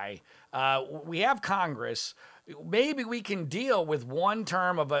wrong guy. We have Congress. Maybe we can deal with one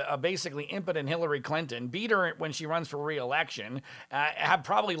term of a basically impotent Hillary Clinton, beat her when she runs for re-election, have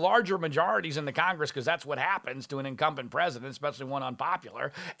probably larger majorities in the Congress, because that's what happens to an incumbent president, especially one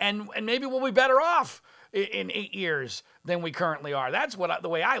unpopular, and maybe we'll be better off in 8 years than we currently are. That's the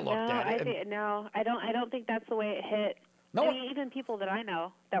way I looked at it. I don't think that's the way it hit. No, I mean, even people that I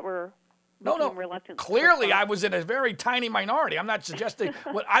know that were No. reluctant. Clearly, I was in a very tiny minority. I'm not suggesting.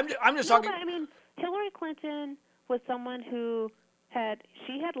 I'm just talking. But I mean, Hillary Clinton was someone who had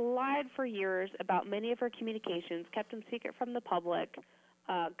lied for years about many of her communications, kept them secret from the public,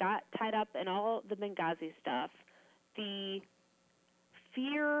 got tied up in all the Benghazi stuff. The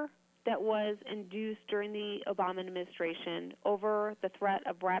fear that was induced during the Obama administration over the threat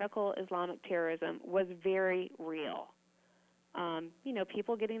of radical Islamic terrorism was very real.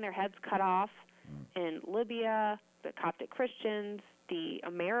 People getting their heads cut off in Libya, the Coptic Christians, the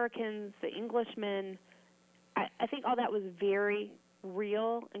Americans, the Englishmen. I think all that was very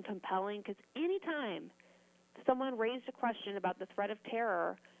real and compelling, because anytime someone raised a question about the threat of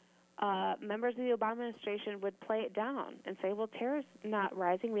terror, members of the Obama administration would play it down and say, well, terror's not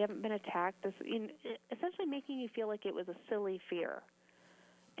rising. We haven't been attacked. Essentially making you feel like it was a silly fear.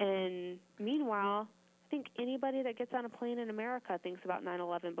 And meanwhile, I think anybody that gets on a plane in America thinks about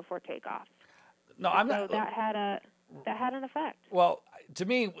 9/11 before takeoff. No, I'm so not. That had an effect. Well, to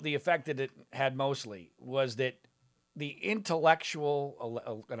me, the effect that it had mostly was that the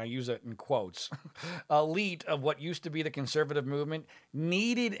intellectual, and I use it in quotes, elite of what used to be the conservative movement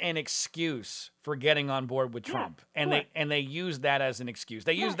needed an excuse for getting on board with Trump, and they used that as an excuse.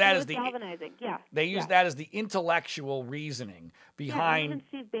 They used that as the galvanizing. Yeah. They used that as the intellectual reasoning behind. Even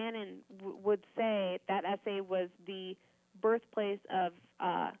Steve Bannon would say that essay was the birthplace of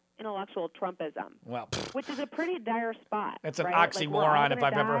intellectual Trumpism. Well, which is a pretty dire spot. It's an right? oxymoron if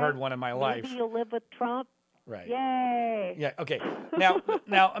I've ever heard one in my life. Maybe you'll live with Trump. Right. Yay. Yeah. Okay.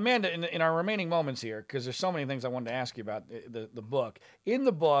 Now, Amanda, in our remaining moments here, because there's so many things I wanted to ask you about the book. In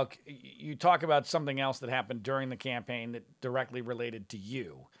the book, you talk about something else that happened during the campaign that directly related to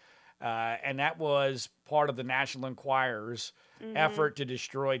you, and that was part of the National Enquirer's effort to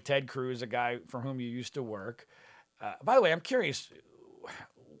destroy Ted Cruz, a guy for whom you used to work. By the way, I'm curious.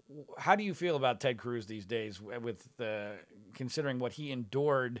 How do you feel about Ted Cruz these days, with considering what he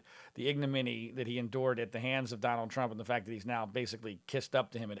endured, the ignominy that he endured at the hands of Donald Trump, and the fact that he's now basically kissed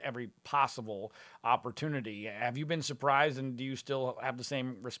up to him at every possible opportunity? Have you been surprised, and do you still have the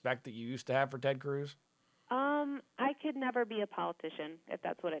same respect that you used to have for Ted Cruz? I could never be a politician if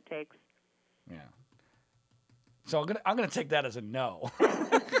that's what it takes. Yeah. So I'm gonna take that as a no.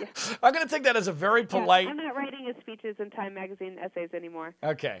 I'm gonna take that as a very polite. I'm not writing his speeches in Time Magazine essays anymore.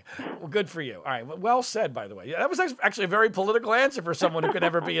 Okay, well, good for you. All right, well said, by the way. That was actually a very political answer for someone who could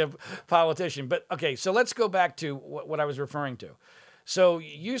never be a politician. But okay, so let's go back to what I was referring to. So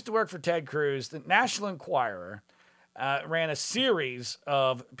you used to work for Ted Cruz. The National Enquirer ran a series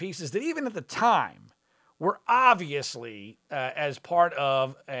of pieces that even at the time were obviously as part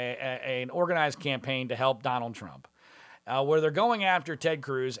of an organized campaign to help Donald Trump, where they're going after Ted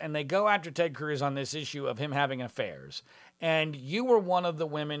Cruz, and they go after Ted Cruz on this issue of him having affairs. And you were one of the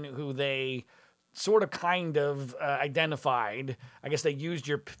women who they sort of kind of identified. I guess they used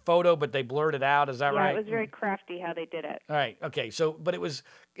your photo, but they blurred it out. Is that right? Yeah, it was very crafty how they did it. All right. Okay. So, but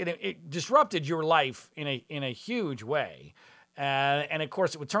it disrupted your life in a huge way. And of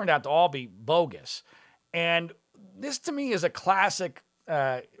course, it turned out to all be bogus. And this, to me, is a classic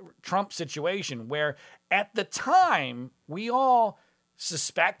Trump situation where, at the time, we all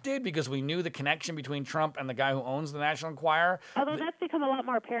suspected, because we knew the connection between Trump and the guy who owns the National Enquirer. Although that's become a lot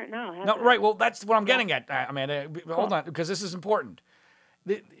more apparent now, hasn't it? Right. Well, that's what I'm getting at, Amanda. Hold on, because this is important.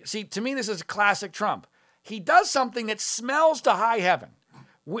 See, to me, this is classic Trump. He does something that smells to high heaven.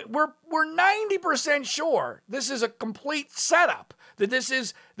 We're 90% sure this is a complete setup, that this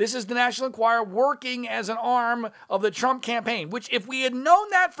is the National Enquirer working as an arm of the Trump campaign, which, if we had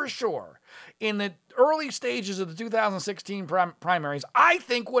known that for sure, in the early stages of the 2016 primaries, I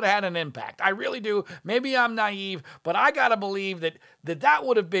think would have had an impact. I really do. Maybe I'm naive, but I got to believe that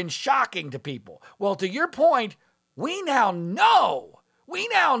would have been shocking to people. Well, to your point, we now know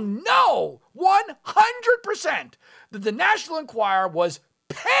 100% that the National Enquirer was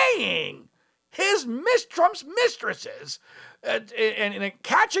paying Trump's mistresses in a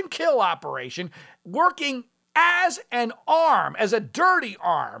catch and kill operation, working as a dirty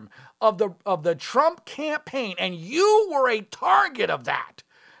arm of the Trump campaign, and you were a target of that.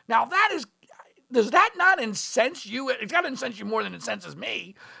 Now does that not incense you? It's got to incense you more than it incenses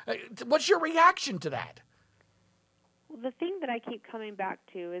me. What's your reaction to that? Well, the thing that I keep coming back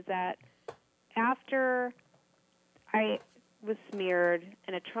to is that after I was smeared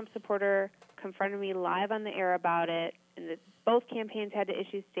and a Trump supporter confronted me live on the air about it, and that both campaigns had to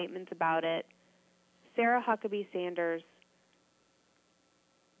issue statements about it, Sarah Huckabee Sanders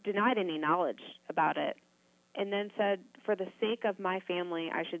denied any knowledge about it and then said, for the sake of my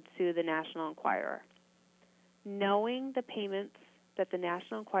family, I should sue the National Enquirer. Knowing the payments that the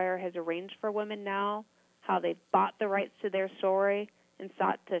National Enquirer has arranged for women now, how they've bought the rights to their story and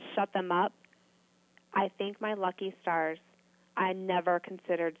sought to shut them up, I thank my lucky stars. I never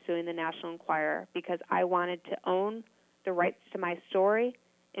considered suing the National Enquirer because I wanted to own the rights to my story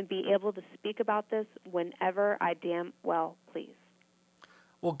and be able to speak about this whenever I damn well please.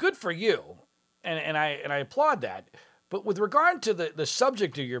 Well, good for you, and I applaud that. But with regard to the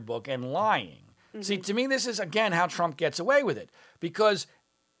subject of your book and lying, see, to me, this is, again, how Trump gets away with it. Because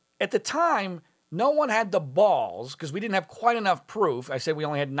at the time, no one had the balls, because we didn't have quite enough proof. I said we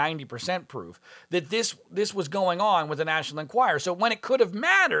only had 90% proof that this was going on with the National Enquirer. So when it could have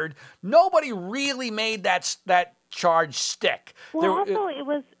mattered, nobody really made that charge stick. Well, it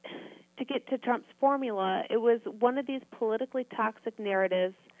was, to get to Trump's formula, it was one of these politically toxic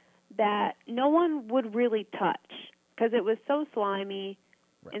narratives that no one would really touch because it was so slimy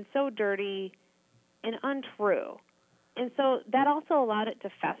and so dirty and untrue. And so that also allowed it to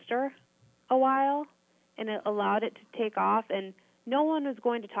fester a while, and it allowed it to take off, and no one was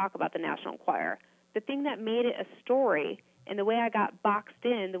going to talk about the National Enquirer. The thing that made it a story, and the way I got boxed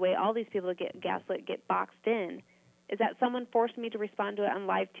in, the way all these people that get gaslit get boxed in, is that someone forced me to respond to it on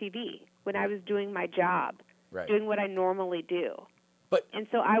live TV when I was doing my job, doing what I normally do. And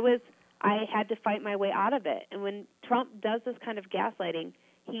so I had to fight my way out of it. And when Trump does this kind of gaslighting,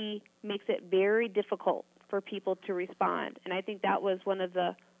 he makes it very difficult for people to respond. And I think that was one of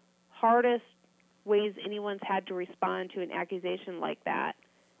the hardest ways anyone's had to respond to an accusation like that.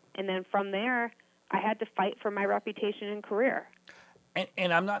 And then from there, I had to fight for my reputation and career.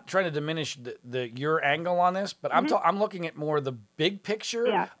 And I'm not trying to diminish your angle on this, but I'm looking at more the big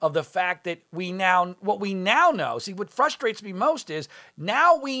picture of the fact that what we now know. See, what frustrates me most is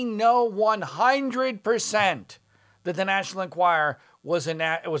now we know 100% that the National Enquirer was an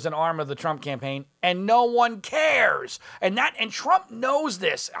arm of the Trump campaign, and no one cares. And Trump knows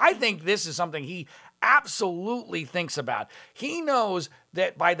this. I think this is something he absolutely thinks about. He knows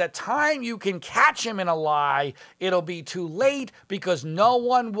that by the time you can catch him in a lie, it'll be too late because no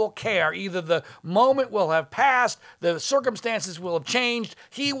one will care. Either the moment will have passed, the circumstances will have changed,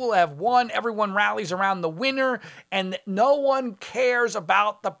 he will have won, everyone rallies around the winner, and no one cares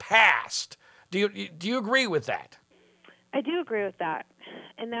about the past. Do you agree with that? I do agree with that,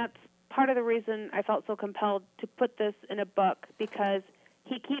 and that's part of the reason I felt so compelled to put this in a book, because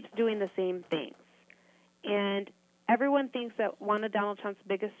he keeps doing the same things. And everyone thinks that one of Donald Trump's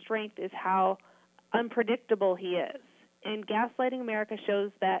biggest strengths is how unpredictable he is. And Gaslighting America shows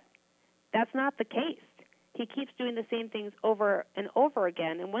that that's not the case. He keeps doing the same things over and over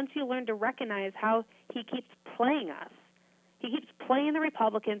again. And once you learn to recognize how he keeps playing us, he keeps playing the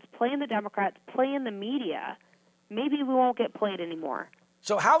Republicans, playing the Democrats, playing the media, maybe we won't get played anymore.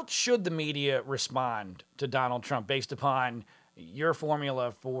 So how should the media respond to Donald Trump based upon your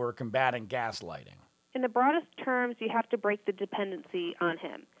formula for combating gaslighting? In the broadest terms, you have to break the dependency on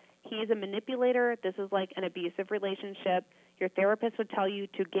him. He is a manipulator. This is like an abusive relationship. Your therapist would tell you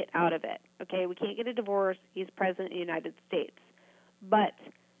to get out of it. Okay, we can't get a divorce. He's president of the United States. But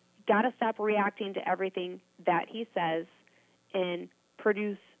you got to stop reacting to everything that he says and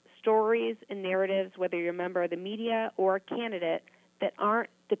produce stories and narratives, whether you're a member of the media or a candidate, that aren't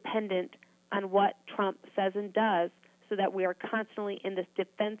dependent on what Trump says and does, so that we are constantly in this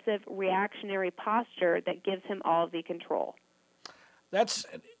defensive, reactionary posture that gives him all of the control. That's,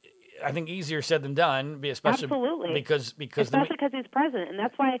 I think, easier said than done, especially Absolutely. because especially because he's president, and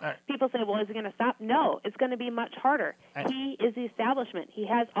that's why people say, "Well, is he going to stop?" No, it's going to be much harder. He is the establishment. He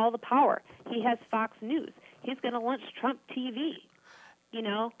has all the power. He has Fox News. He's going to launch Trump TV. You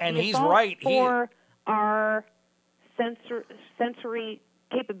know, And the he's assault right. For our sensory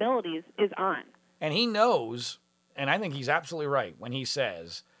capabilities is on. And he knows, and I think he's absolutely right when he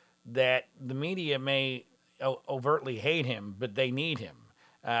says that the media may overtly hate him, but they need him.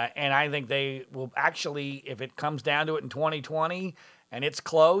 And I think they will actually, if it comes down to it in 2020 and it's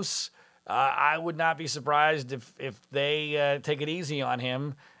close, I would not be surprised if they take it easy on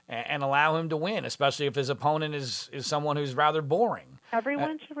him and allow him to win, especially if his opponent is someone who's rather boring.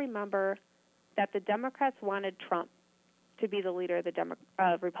 Everyone should remember that the Democrats wanted Trump to be the leader of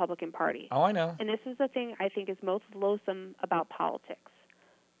the Republican Party. Oh, I know. And this is the thing I think is most loathsome about politics,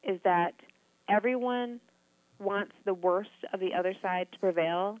 is that everyone wants the worst of the other side to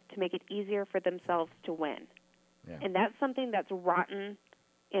prevail to make it easier for themselves to win. Yeah. And that's something that's rotten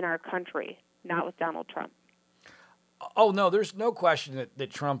in our country, not with Donald Trump. Oh, no, there's no question that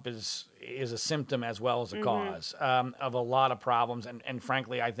Trump is a symptom as well as a cause of a lot of problems. And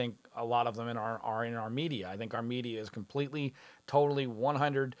frankly, I think a lot of them are in our media. I think our media is completely, totally,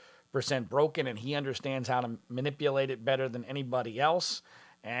 100% broken, and he understands how to manipulate it better than anybody else.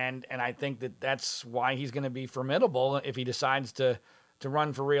 And I think that's why he's going to be formidable if he decides to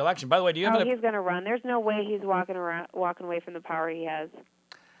run for re-election. By the way, do you have he's going to run. There's no way he's walking away from the power he has.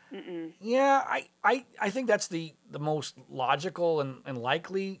 Mm-mm. Yeah, I think that's the most logical and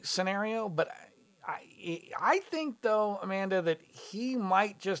likely scenario, but I think, though, Amanda, that he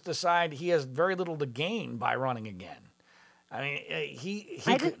might just decide he has very little to gain by running again. I mean,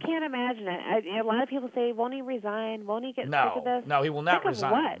 I just can't imagine it. A lot of people say, won't he resign? Won't he get sick of this? No, he will not sick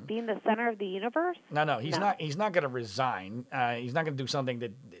resign. Of what? Being the center of the universe? No, he's not. He's not going to resign. He's not going to do something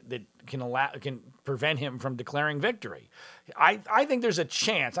that can prevent him from declaring victory. I think there's a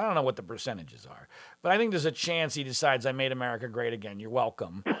chance. I don't know what the percentages are, but I think there's a chance he decides, I made America great again. You're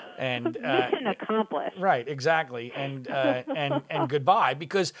welcome. And mission accomplished. Right, exactly. And goodbye.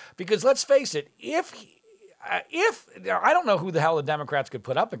 Because let's face it, if I don't know who the hell the Democrats could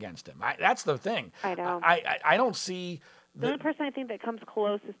put up against him. That's the thing. I know. I don't see. The only person I think that comes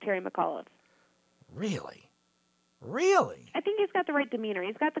close is Terry McAuliffe. Really? I think he's got the right demeanor.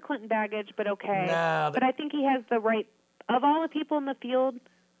 He's got the Clinton baggage, but okay. No, but I think he has the right, of all the people in the field,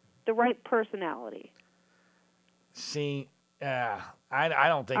 the right personality. See, I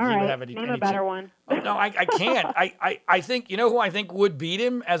don't think all he right, would have any. Name a better one. Oh, no, I can't. I think, you know who I think would beat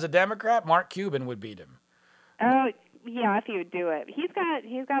him as a Democrat? Mark Cuban would beat him. Oh, yeah, if he would do it. He's got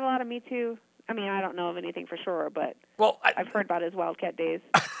a lot of Me Too. I mean, I don't know of anything for sure, but I've heard about his Wildcat days.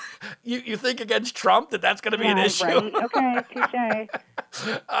 You think against Trump that's going to be an issue? Right. Okay,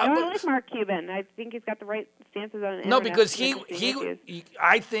 touche. I like Mark Cuban. I think he's got the right stances on it. No, because he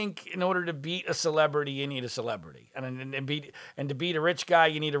I think in order to beat a celebrity, you need a celebrity, and to beat a rich guy,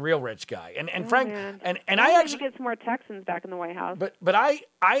 you need a real rich guy. And Frank, man. and I actually get some more Texans back in the White House. But I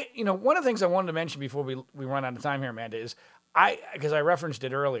one of the things I wanted to mention before we run out of time here, Amanda, is because I referenced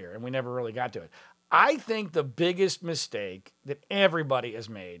it earlier and we never really got to it. I think the biggest mistake that everybody has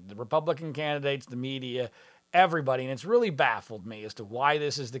made, the Republican candidates, the media, everybody, and it's really baffled me as to why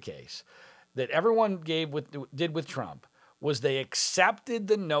this is the case, that everyone did with Trump, was they accepted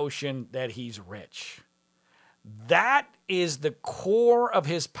the notion that he's rich. That is the core of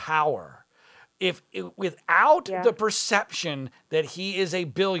his power. Without the perception that he is a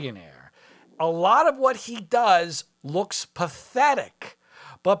billionaire, a lot of what he does looks pathetic.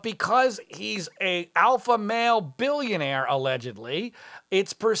 But because he's a alpha male billionaire, allegedly,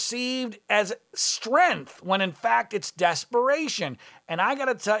 it's perceived as strength when in fact it's desperation. And I got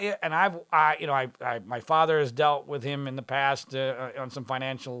to tell you, and my father has dealt with him in the past on some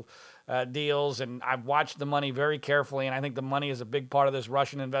financial deals, and I've watched the money very carefully, and I think the money is a big part of this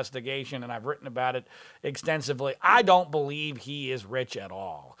Russian investigation, and I've written about it extensively. I don't believe he is rich at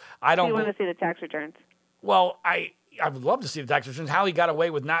all. I don't. You want to see the tax returns? Well, I would love to see the tax returns. How he got away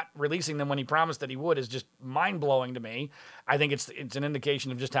with not releasing them when he promised that he would is just mind-blowing to me. I think it's an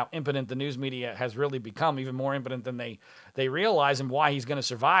indication of just how impotent the news media has really become, even more impotent than they realize, and why he's going to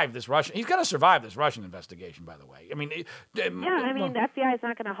survive this Russian. He's going to survive this Russian investigation, by the way. I mean, the FBI is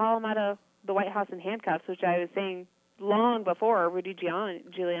not going to haul him out of the White House in handcuffs, which I was saying long before Rudy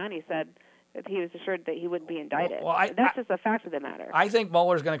Giuliani said that he was assured that he wouldn't be indicted. That's just a fact of the matter. I think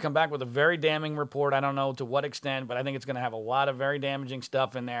Mueller's going to come back with a very damning report. I don't know to what extent, but I think it's going to have a lot of very damaging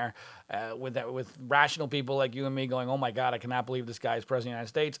stuff in there with rational people like you and me going, oh, my God, I cannot believe this guy is president of the United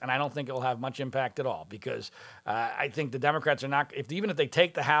States. And I don't think it will have much impact at all because I think the Democrats are not, even if they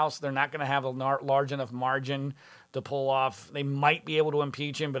take the House, they're not going to have a large enough margin to pull off. They might be able to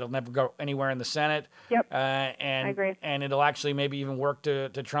impeach him, but it'll never go anywhere in the Senate. Yep, I agree. And it'll actually maybe even work to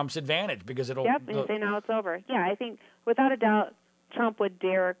Trump's advantage because it'll... Yep, and say now it's over. Yeah, I think without a doubt Trump would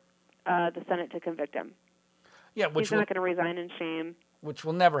dare the Senate to convict him. Yeah, He's not going to resign in shame. Which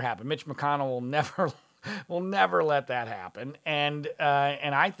will never happen. Mitch McConnell will never let that happen. And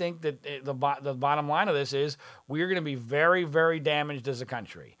I think that the bottom line of this is we're going to be very, very damaged as a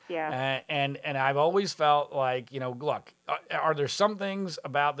country. Yeah. And I've always felt like, look, are there some things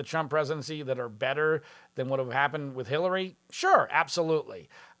about the Trump presidency that are better than what would happen with Hillary? Sure, absolutely.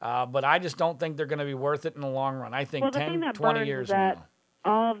 But I just don't think they're going to be worth it in the long run. I think 10, 20 years from now.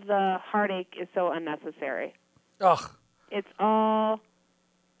 All of the heartache is so unnecessary. Ugh. It's all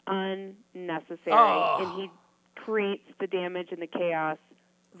unnecessary, and he creates the damage and the chaos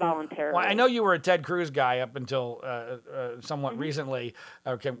voluntarily. Well, I know you were a Ted Cruz guy up until somewhat recently,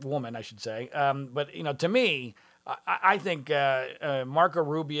 woman, I should say. But to me, I think Marco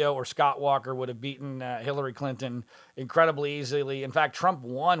Rubio or Scott Walker would have beaten Hillary Clinton incredibly easily. In fact, Trump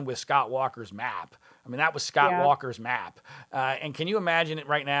won with Scott Walker's map. I mean, that was Scott Walker's map. And can you imagine it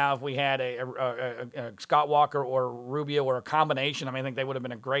right now if we had a Scott Walker or Rubio or a combination? I mean, I think they would have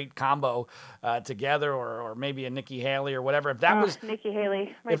been a great combo together, or maybe a Nikki Haley or whatever. If that was Nikki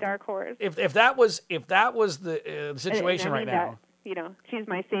Haley, my dark horse. If that was the situation right now. She's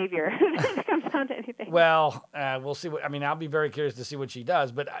my savior. It comes down to anything. Well, we'll see. I'll be very curious to see what she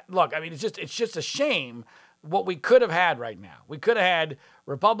does. But look, it's just a shame what we could have had right now. We could have had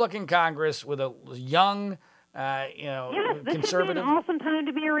Republican Congress with a young, this conservative. Should be an awesome time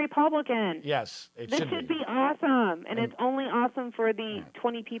to be a Republican. Yes, this should be awesome, and it's only awesome for the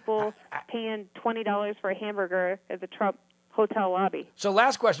 20 people paying $20 for a hamburger at the Trump hotel lobby. So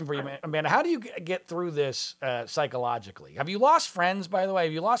last question for you, Amanda. How do you get through this psychologically? Have you lost friends, by the way?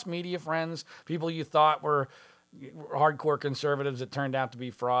 Have you lost media friends, people you thought were hardcore conservatives that turned out to be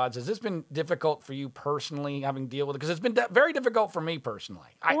frauds? Has this been difficult for you personally, having to deal with it? Because it's been very difficult for me personally.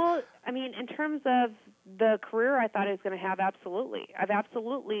 In terms of the career I thought I was going to have, absolutely. I've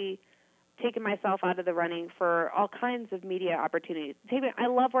absolutely taken myself out of the running for all kinds of media opportunities. I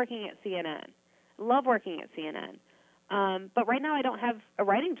love working at CNN. But right now I don't have a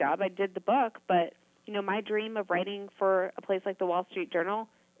writing job. I did the book, but my dream of writing for a place like the Wall Street Journal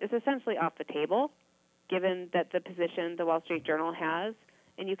is essentially off the table, given that the position the Wall Street Journal has,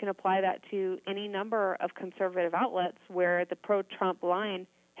 and you can apply that to any number of conservative outlets where the pro-Trump line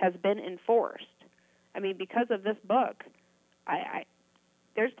has been enforced. Because of this book,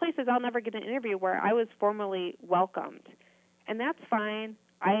 there's places I'll never get an interview where I was formally welcomed, and that's fine.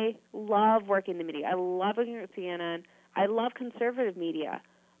 I love working in the media. I love working at CNN. I love conservative media.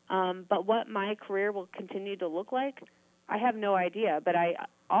 But what my career will continue to look like, I have no idea. But I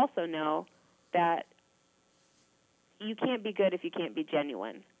also know that you can't be good if you can't be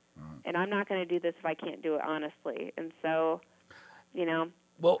genuine. And I'm not going to do this if I can't do it honestly. And so,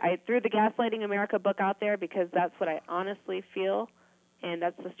 I threw the Gaslighting America book out there because that's what I honestly feel, and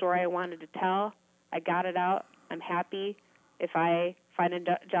that's the story I wanted to tell. I got it out. I'm happy. If I find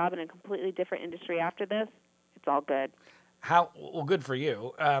a job in a completely different industry after this, it's all good. Good for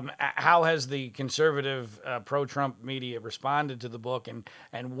you. How has the conservative pro-Trump media responded to the book,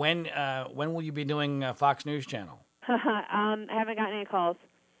 and when will you be doing Fox News Channel? I haven't gotten any calls.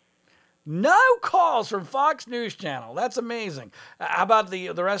 No calls from Fox News Channel. That's amazing. How about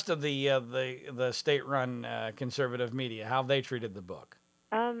the rest of the state-run conservative media? How have they treated the book?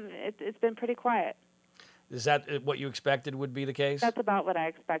 It's been pretty quiet. Is that what you expected would be the case? That's about what I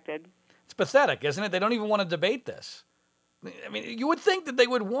expected. It's pathetic, isn't it? They don't even want to debate this. You would think that they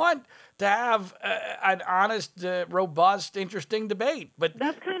would want to have an honest, robust, interesting debate, but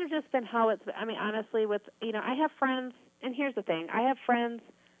that's kind of just been how it's. Honestly, I have friends, and here's the thing: I have friends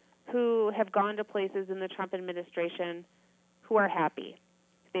who have gone to places in the Trump administration who are happy.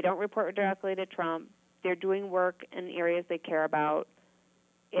 They don't report directly to Trump. They're doing work in areas they care about,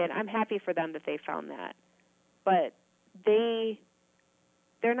 and I'm happy for them that they found that. But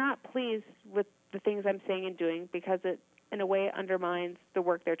they're not pleased with the things I'm saying and doing because it, in a way, undermines the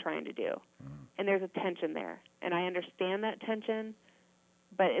work they're trying to do. And there's a tension there. And I understand that tension,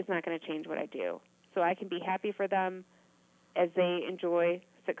 but it's not going to change what I do. So I can be happy for them as they enjoy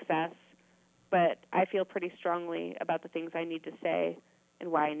success, but I feel pretty strongly about the things I need to say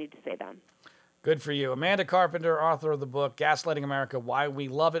and why I need to say them. Good for you. Amanda Carpenter, author of the book, Gaslighting America, Why We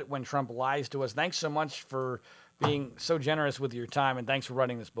Love It When Trump Lies to Us. Thanks so much for being so generous with your time, and thanks for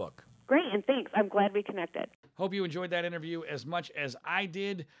writing this book. Great, and thanks. I'm glad we connected. Hope you enjoyed that interview as much as I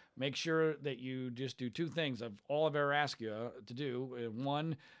did. Make sure that you just do two things of all I've ever asked you to do.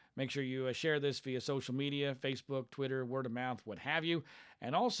 One, Make sure you share this via social media, Facebook, Twitter, word of mouth, what have you.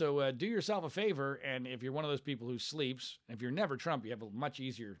 And also do yourself a favor, and if you're one of those people who sleeps, if you're never Trump, you have a much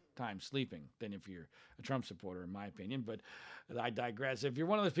easier time sleeping than if you're a Trump supporter, in my opinion. But I digress. If you're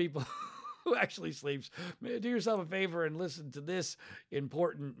one of those people who actually sleeps, do yourself a favor and listen to this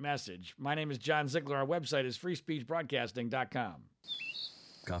important message. My name is John Ziegler. Our website is freespeechbroadcasting.com.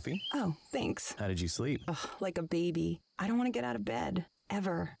 Coffee? Oh, thanks. How did you sleep? Ugh, like a baby. I don't want to get out of bed.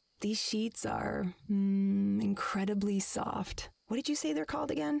 Ever. These sheets are incredibly soft. What did you say they're called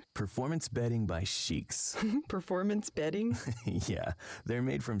again? Performance bedding by Sheets. Performance bedding? Yeah, they're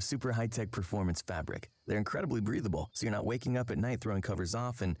made from super high-tech performance fabric. They're incredibly breathable, so you're not waking up at night throwing covers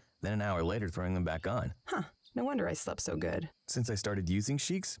off and then an hour later throwing them back on. Huh. No wonder I slept so good. Since I started using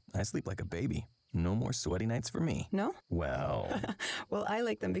Sheets, I sleep like a baby. No more sweaty nights for me. No? Well... Well, I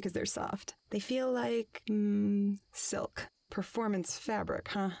like them because they're soft. They feel like, silk. Performance fabric,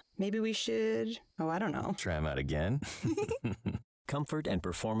 huh? Maybe we should... Oh, I don't know. Try them out again? Comfort and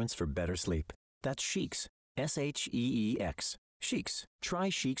performance for better sleep. That's Sheeks. S-H-E-E-X. Sheeks. Try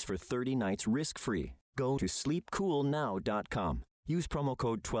Sheeks for 30 nights risk-free. Go to sleepcoolnow.com. Use promo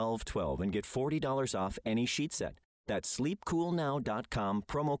code 1212 and get $40 off any sheet set. That's sleepcoolnow.com,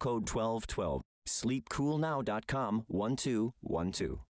 promo code 1212. Sleepcoolnow.com, 1212.